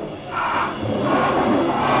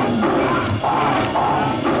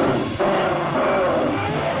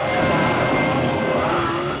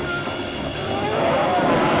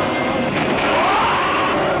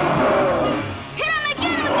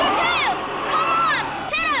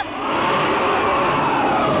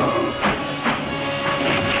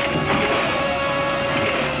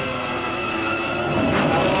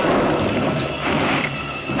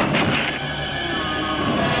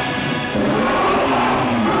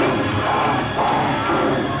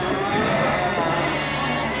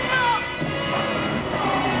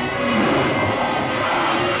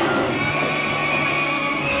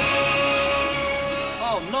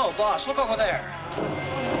 Boss, look over there.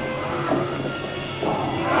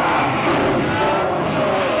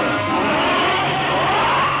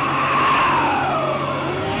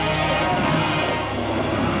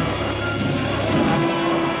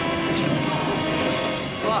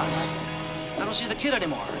 kid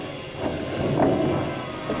anymore.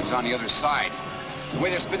 He's on the other side. The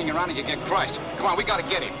way they're spinning around, he could get crushed. Come on, we gotta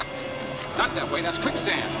get him. Not that way, that's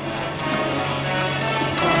quicksand.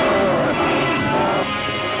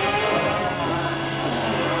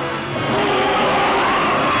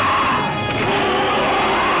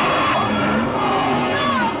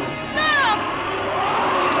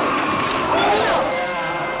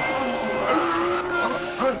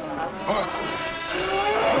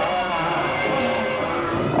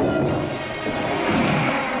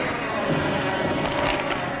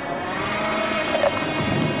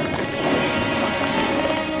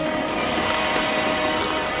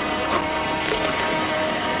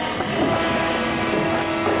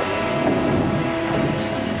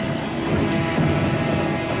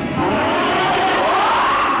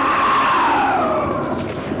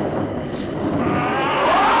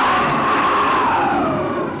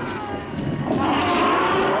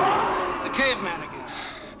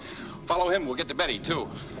 We'll get to Betty, too.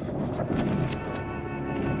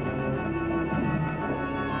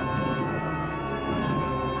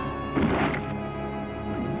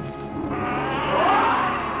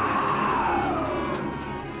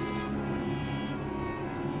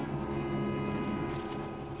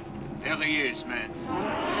 There he is, man.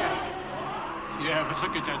 Yeah, but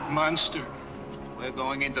look at that monster. We're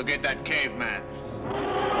going in to get that caveman.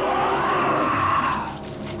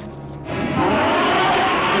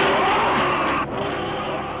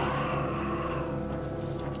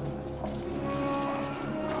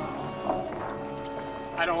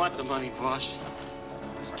 I don't want the money, boss.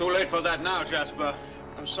 It's too late for that now, Jasper.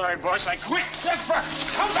 I'm sorry, boss. I quit. Jasper,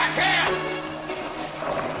 come back here!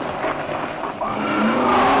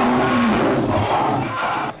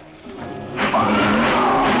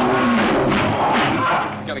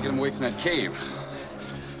 Gotta get him away from that cave.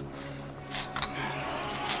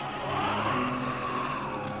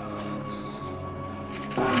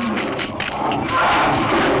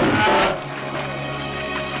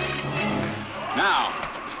 Now.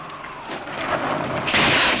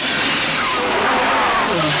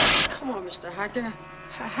 Come on, Mr. Hacker.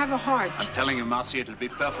 Have a heart. I'm telling you, Marcy, it'll be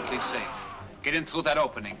perfectly safe. Get in through that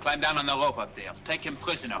opening, climb down on the rope up there, take him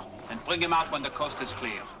prisoner, and bring him out when the coast is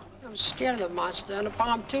clear. I'm scared of the monster and a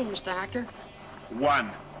bomb, too, Mr. Hacker.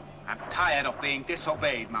 1. I'm tired of being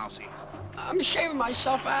disobeyed, Mousy. I'm ashamed of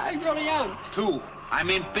myself. I really am. 2.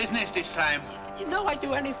 I'm in business this time. You know I'd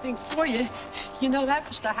do anything for you. You know that,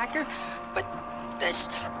 Mr. Hacker. But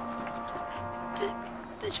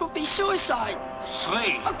this will be suicide.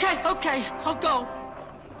 3. Okay, I'll go.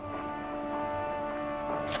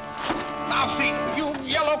 Mousy, you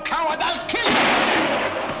yellow coward, I'll kill you!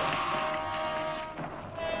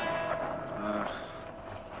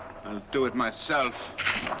 I'll do it myself.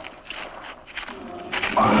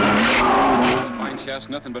 The mine shaft's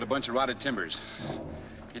nothing but a bunch of rotted timbers.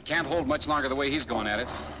 It can't hold much longer the way he's going at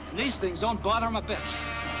it. And these things don't bother him a bit.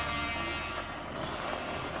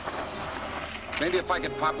 Maybe if I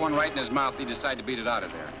could pop one right in his mouth, he'd decide to beat it out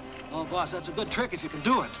of there. Oh, boss, that's a good trick if you can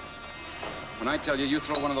do it. When I tell you, you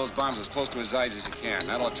throw one of those bombs as close to his eyes as you can.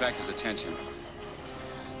 That'll attract his attention.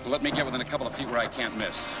 But let me get within a couple of feet where I can't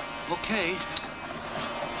miss. Okay.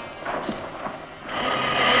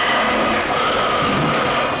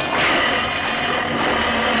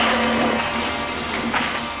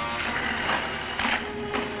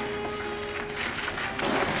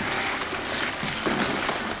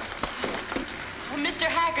 Oh, Mr.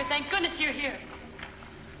 Hacker, thank goodness you're here.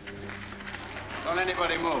 Don't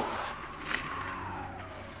anybody move.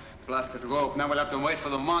 Blasted rope. Now we'll have to wait for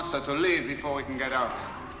the monster to leave before we can get out.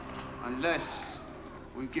 Unless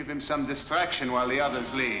we give him some distraction while the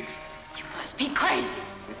others leave. You must be crazy.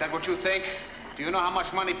 Is that what you think? Do you know how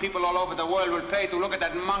much money people all over the world will pay to look at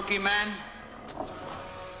that monkey man?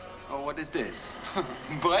 Oh, what is this?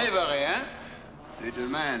 Bravery, eh? Little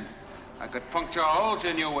man, I could puncture holes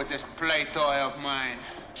in you with this play toy of mine.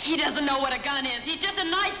 He doesn't know what a gun is. He's just a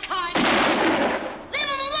nice, kind... Leave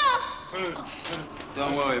him alone!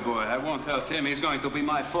 Don't worry, boy. I won't hurt him. He's going to be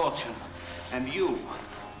my fortune. And you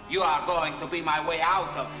are going to be my way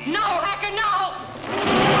out of here. No, Hacker, no!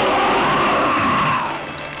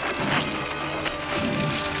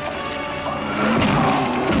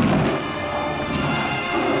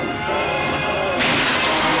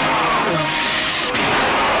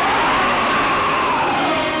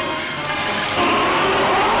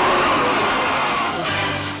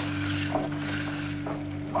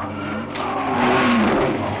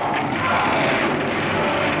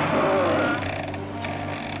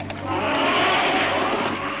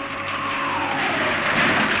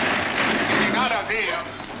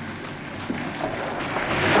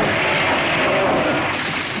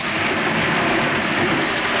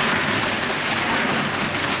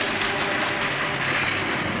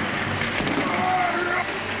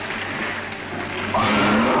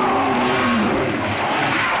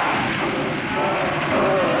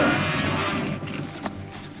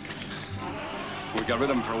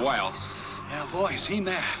 while. Yeah, boy, is he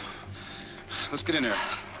mad. Let's get in there.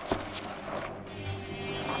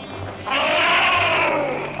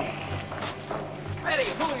 Eddie,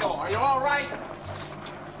 Julio, are you all right?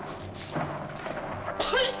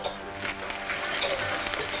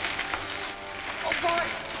 Oh, boy.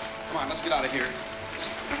 Come on, let's get out of here.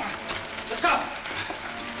 Come on. Let's go.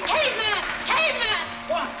 Caveman! Caveman!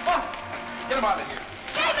 Come on, come on. Get him out of here.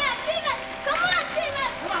 Caveman! Caveman! Come on,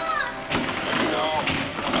 Caveman! Come on! No.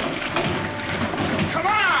 Come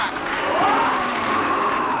on!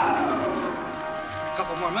 A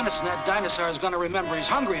couple more minutes and that dinosaur is gonna remember he's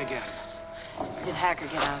hungry again. Did Hacker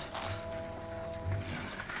get out?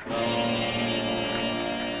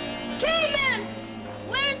 Caveman!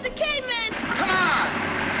 Where's the caveman? Come on!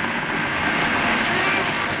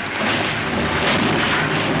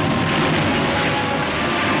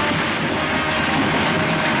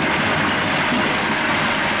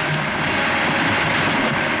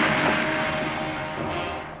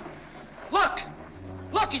 Look!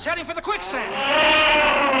 Look, he's heading for the quicksand.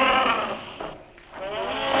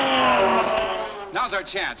 Now's our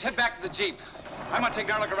chance. Head back to the Jeep. I'm gonna take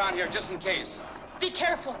another look around here just in case. Be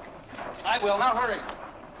careful. I will. Now hurry.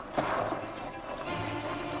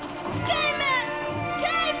 Caveman!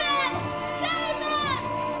 Caveman! Caveman!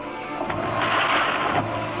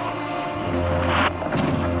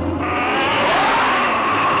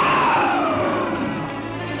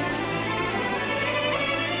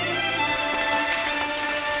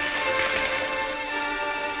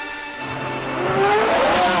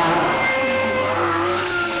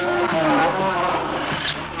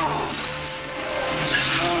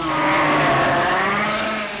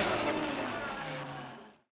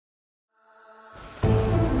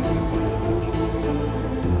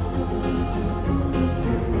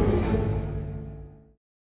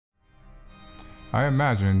 I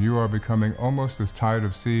imagine you are becoming almost as tired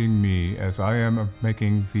of seeing me as I am of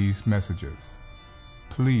making these messages.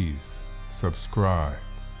 Please subscribe.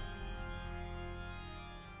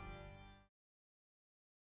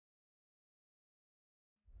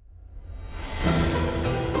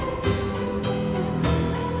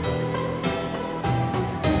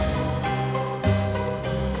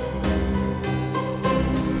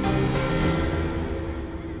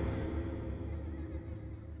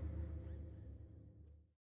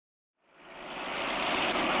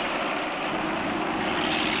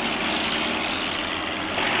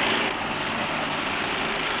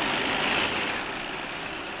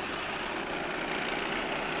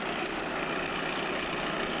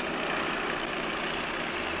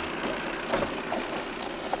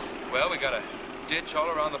 Well, we got a ditch all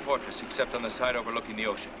around the fortress, except on the side overlooking the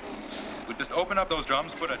ocean. We just open up those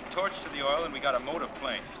drums, put a torch to the oil, and we got a mote of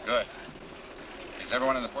flame. Good. Is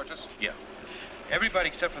everyone in the fortress? Yeah. Everybody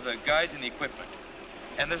except for the guys in the equipment.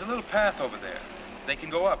 And there's a little path over there. They can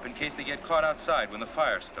go up in case they get caught outside when the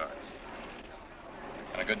fire starts.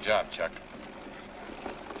 And a good job, Chuck.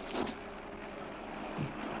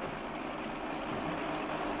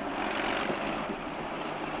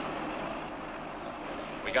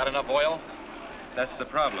 We got enough oil? That's the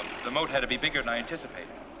problem. The mote had to be bigger than I anticipated.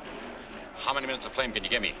 How many minutes of flame can you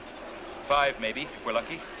give me? 5, maybe, if we're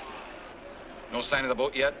lucky. No sign of the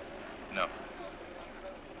boat yet? No.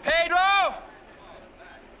 Pedro!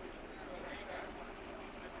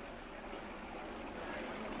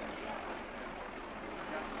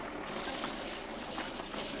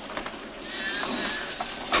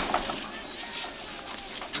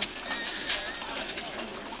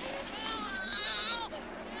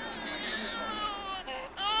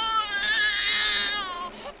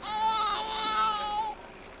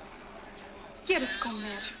 ¿Quieres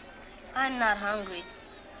comer? I'm not hungry.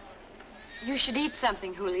 You should eat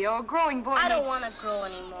something, Julio. A growing boy I don't needs- want to grow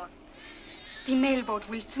anymore. The mailboat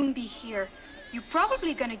will soon be here. You're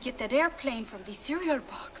probably gonna get that airplane from the cereal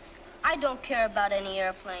box. I don't care about any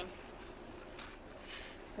airplane.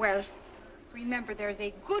 Well, remember, there's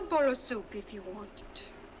a good bowl of soup if you want it.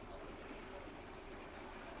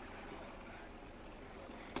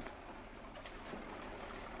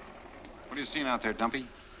 What are you seeing out there, Dumpy?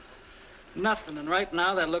 Nothing, and right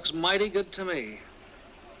now that looks mighty good to me.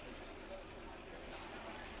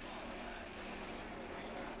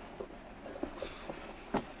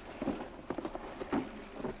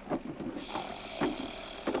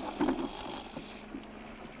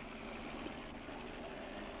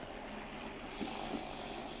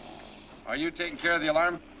 Are you taking care of the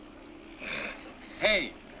alarm?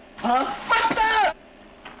 Hey! Huh? What the?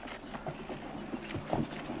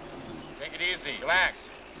 Take it easy. Relax.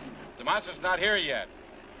 The monster's not here yet.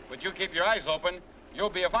 But you keep your eyes open, you'll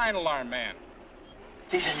be a fine alarm man.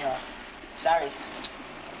 Si, senor. Sorry.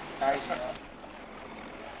 I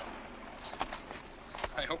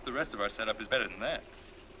hope the rest of our setup is better than that.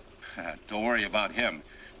 Don't worry about him.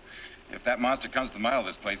 If that monster comes to the mile of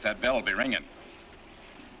this place, that bell will be ringing.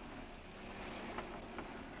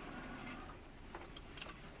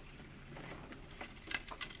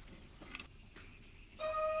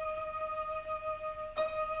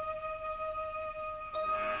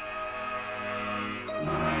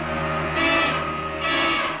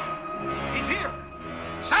 He's here.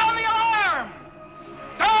 Sound the alarm!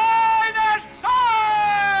 Dinosaurus!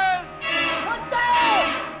 One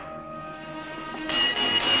down!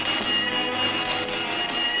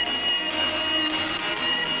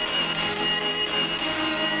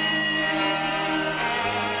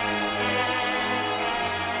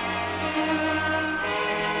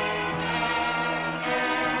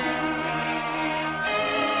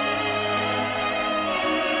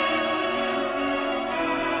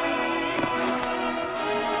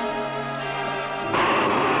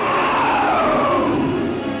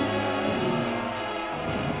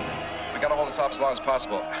 We gotta hold this off as long as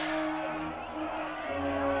possible.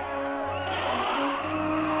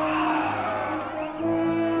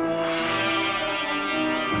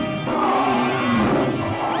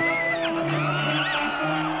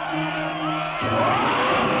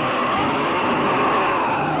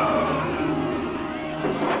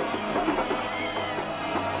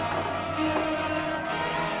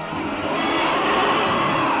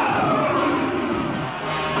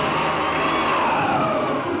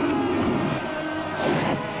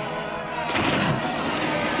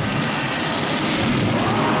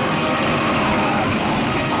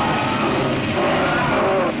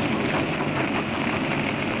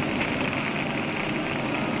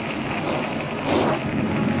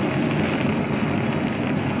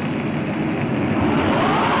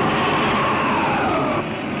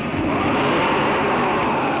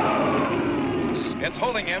 It's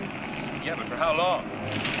holding him. Yeah, but for how long?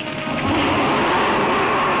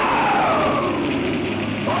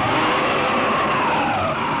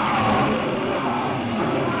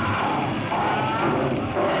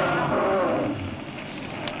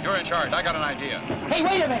 You're in charge. I got an idea. Hey,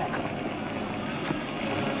 wait a minute.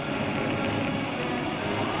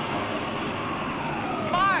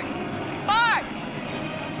 Bart! Bart!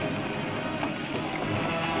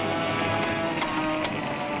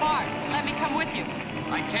 Bart, let me come with you.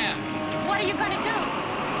 I can. What are you going to do?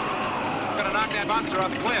 I'm gonna knock that monster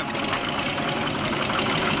off the cliff.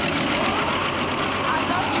 I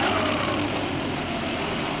love you.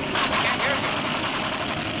 I can't hear you.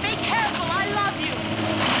 Be careful, I love you.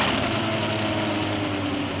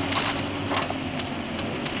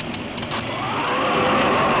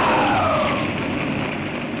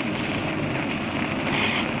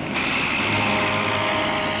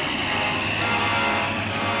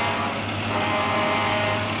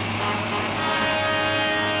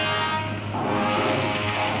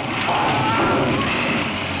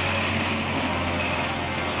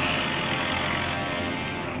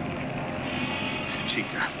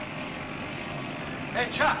 Chica. Hey,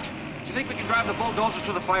 Chuck, do you think we can drive the bulldozers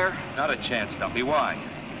to the fire? Not a chance, Stumpy. Why?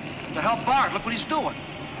 To help Bart. Look what he's doing.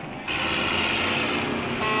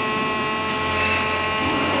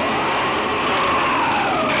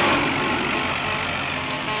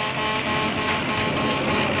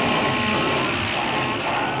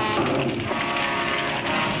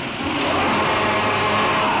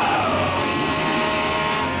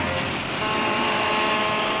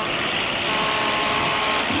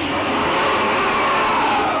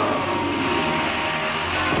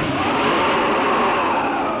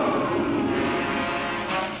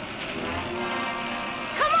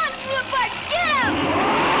 Come on, Slipper, get him!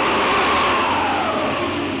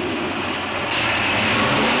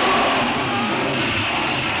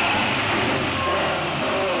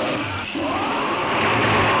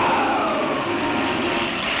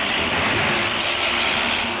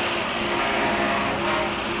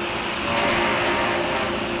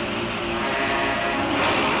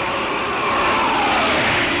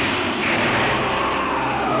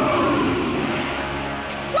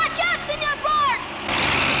 Watch out, Senor Bart!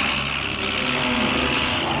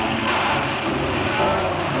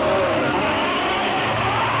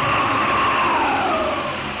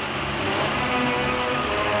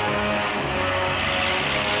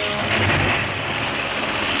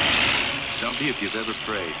 Stumpy, if you've ever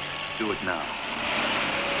prayed, do it now.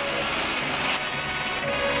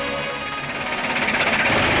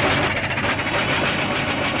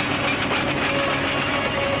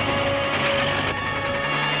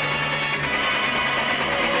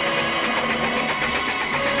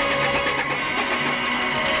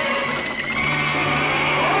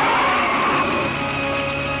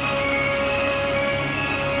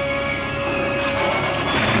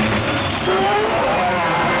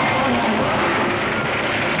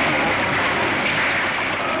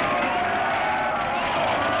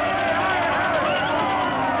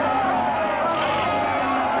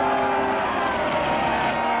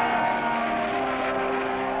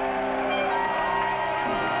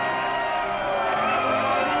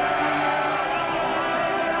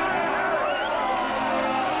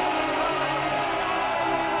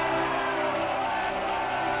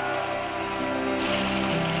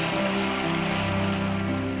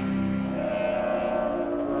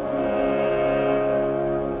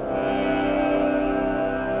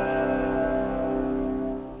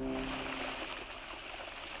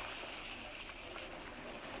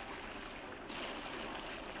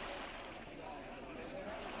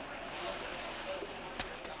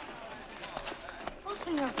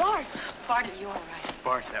 Senor Bart. Bart, are you all right?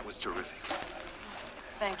 Bart, that was terrific.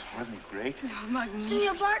 Thank you. Wasn't he great?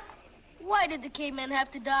 Senor Bart, why did the caveman have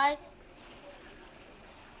to die?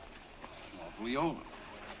 Well, Julio,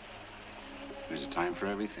 there's a time for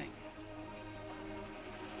everything.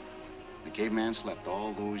 The caveman slept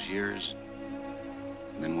all those years,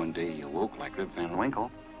 and then one day he awoke like Rip Van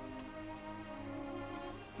Winkle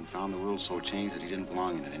and found the world so changed that he didn't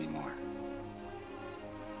belong in it anymore.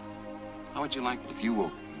 How would you like it if you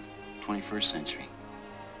woke in the 21st century?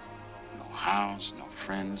 No house, no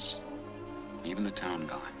friends, even the town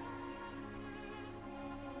gone.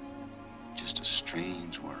 Just a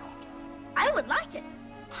strange world. I would like it.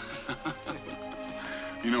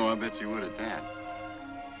 You know, I bet you would at that.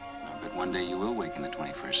 I bet one day you will wake in the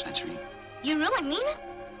 21st century. You really mean it?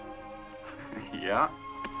 Yeah.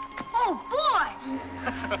 Oh, boy!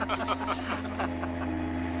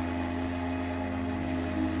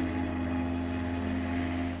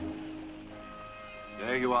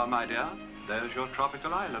 There you are, my dear. There's your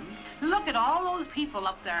tropical island. Look at all those people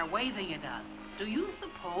up there waving at us. Do you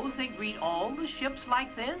suppose they greet all the ships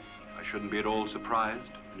like this? I shouldn't be at all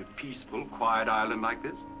surprised. In a peaceful, quiet island like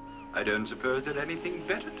this, I don't suppose there's anything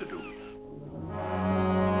better to do.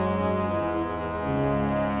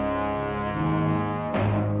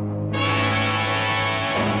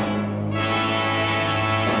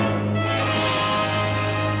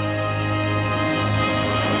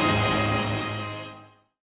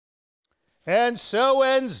 And so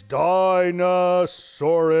ends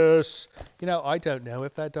Dinosaurus. You know, I don't know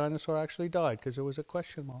if that dinosaur actually died because there was a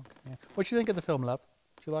question mark. Yeah. What do you think of the film, love?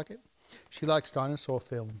 Do you like it? She likes dinosaur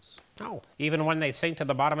films. Oh, even when they sink to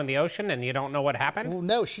the bottom of the ocean and you don't know what happened? Well,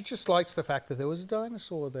 no, she just likes the fact that there was a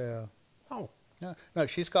dinosaur there. Oh. No,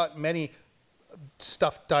 she's got many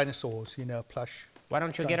stuffed dinosaurs, you know, plush. Why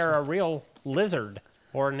don't you get her a real lizard?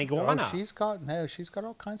 Or an iguana. Oh, she's got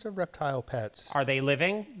all kinds of reptile pets. Are they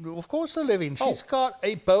living? Of course they're living. She's got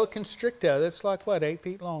a boa constrictor that's like, what, 8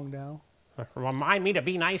 feet long now? Remind me to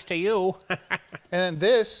be nice to you. And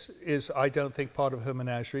this is, I don't think, part of her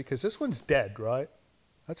menagerie, because this one's dead, right?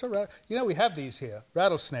 That's a rat. You know, we have these here,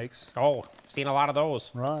 rattlesnakes. Oh, seen a lot of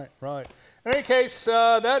those. Right, right. In any case,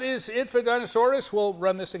 that is it for Dinosaurus. We'll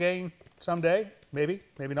run this again someday. Maybe,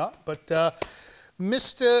 maybe not. But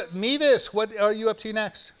Mr. Meavis, what are you up to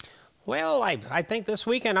next? Well, I think this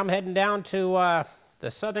weekend I'm heading down to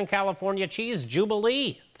the Southern California Cheese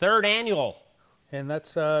Jubilee, 3rd annual. And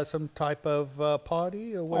that's some type of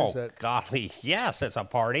party, or what is that? Oh, golly, yes, it's a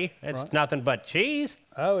party. It's nothing but cheese.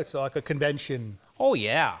 Oh, it's like a convention. Oh,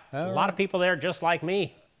 yeah. A lot of people there just like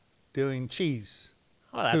me. Doing cheese.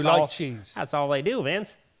 Oh, that's who like cheese. That's all they do,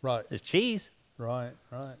 Vince. Right. Is cheese. Right,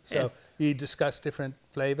 right. So you discuss different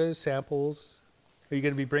flavors, samples. Are you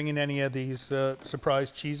going to be bringing any of these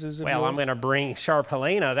surprise cheeses? Well, I'm going to bring Sharp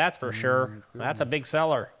Helena, that's for sure. That's a big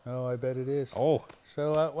seller. Oh, I bet it is. Oh.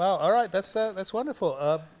 So, well, all right, that's wonderful.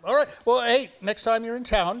 All right, well, hey, next time you're in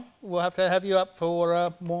town, we'll have to have you up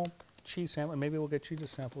for more cheese sampling. Maybe we'll get you to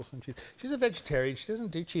sample some cheese. She's a vegetarian. She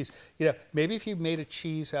doesn't do cheese. You know, maybe if you made a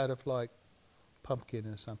cheese out of, like, pumpkin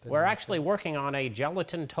or something. We're actually working on a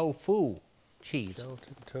gelatin tofu cheese.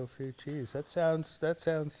 Gelatin tofu cheese. That sounds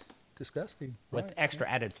disgusting. With extra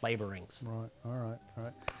added flavorings. Right, all right, all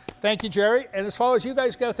right. Thank you, Jerry. And as far as you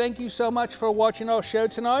guys go, thank you so much for watching our show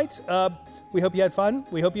tonight. We hope you had fun.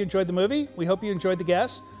 We hope you enjoyed the movie. We hope you enjoyed the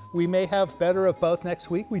guests. We may have better of both next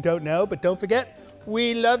week. We don't know, but don't forget,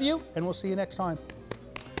 we love you, and we'll see you next time.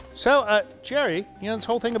 So, Jerry, you know, this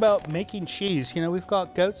whole thing about making cheese, you know, we've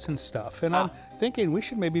got goats and stuff, and I'm thinking we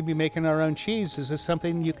should maybe be making our own cheese. Is this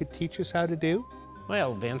something you could teach us how to do?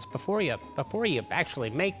 Well, Vince, before you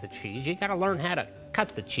actually make the cheese, you got to learn how to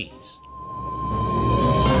cut the cheese.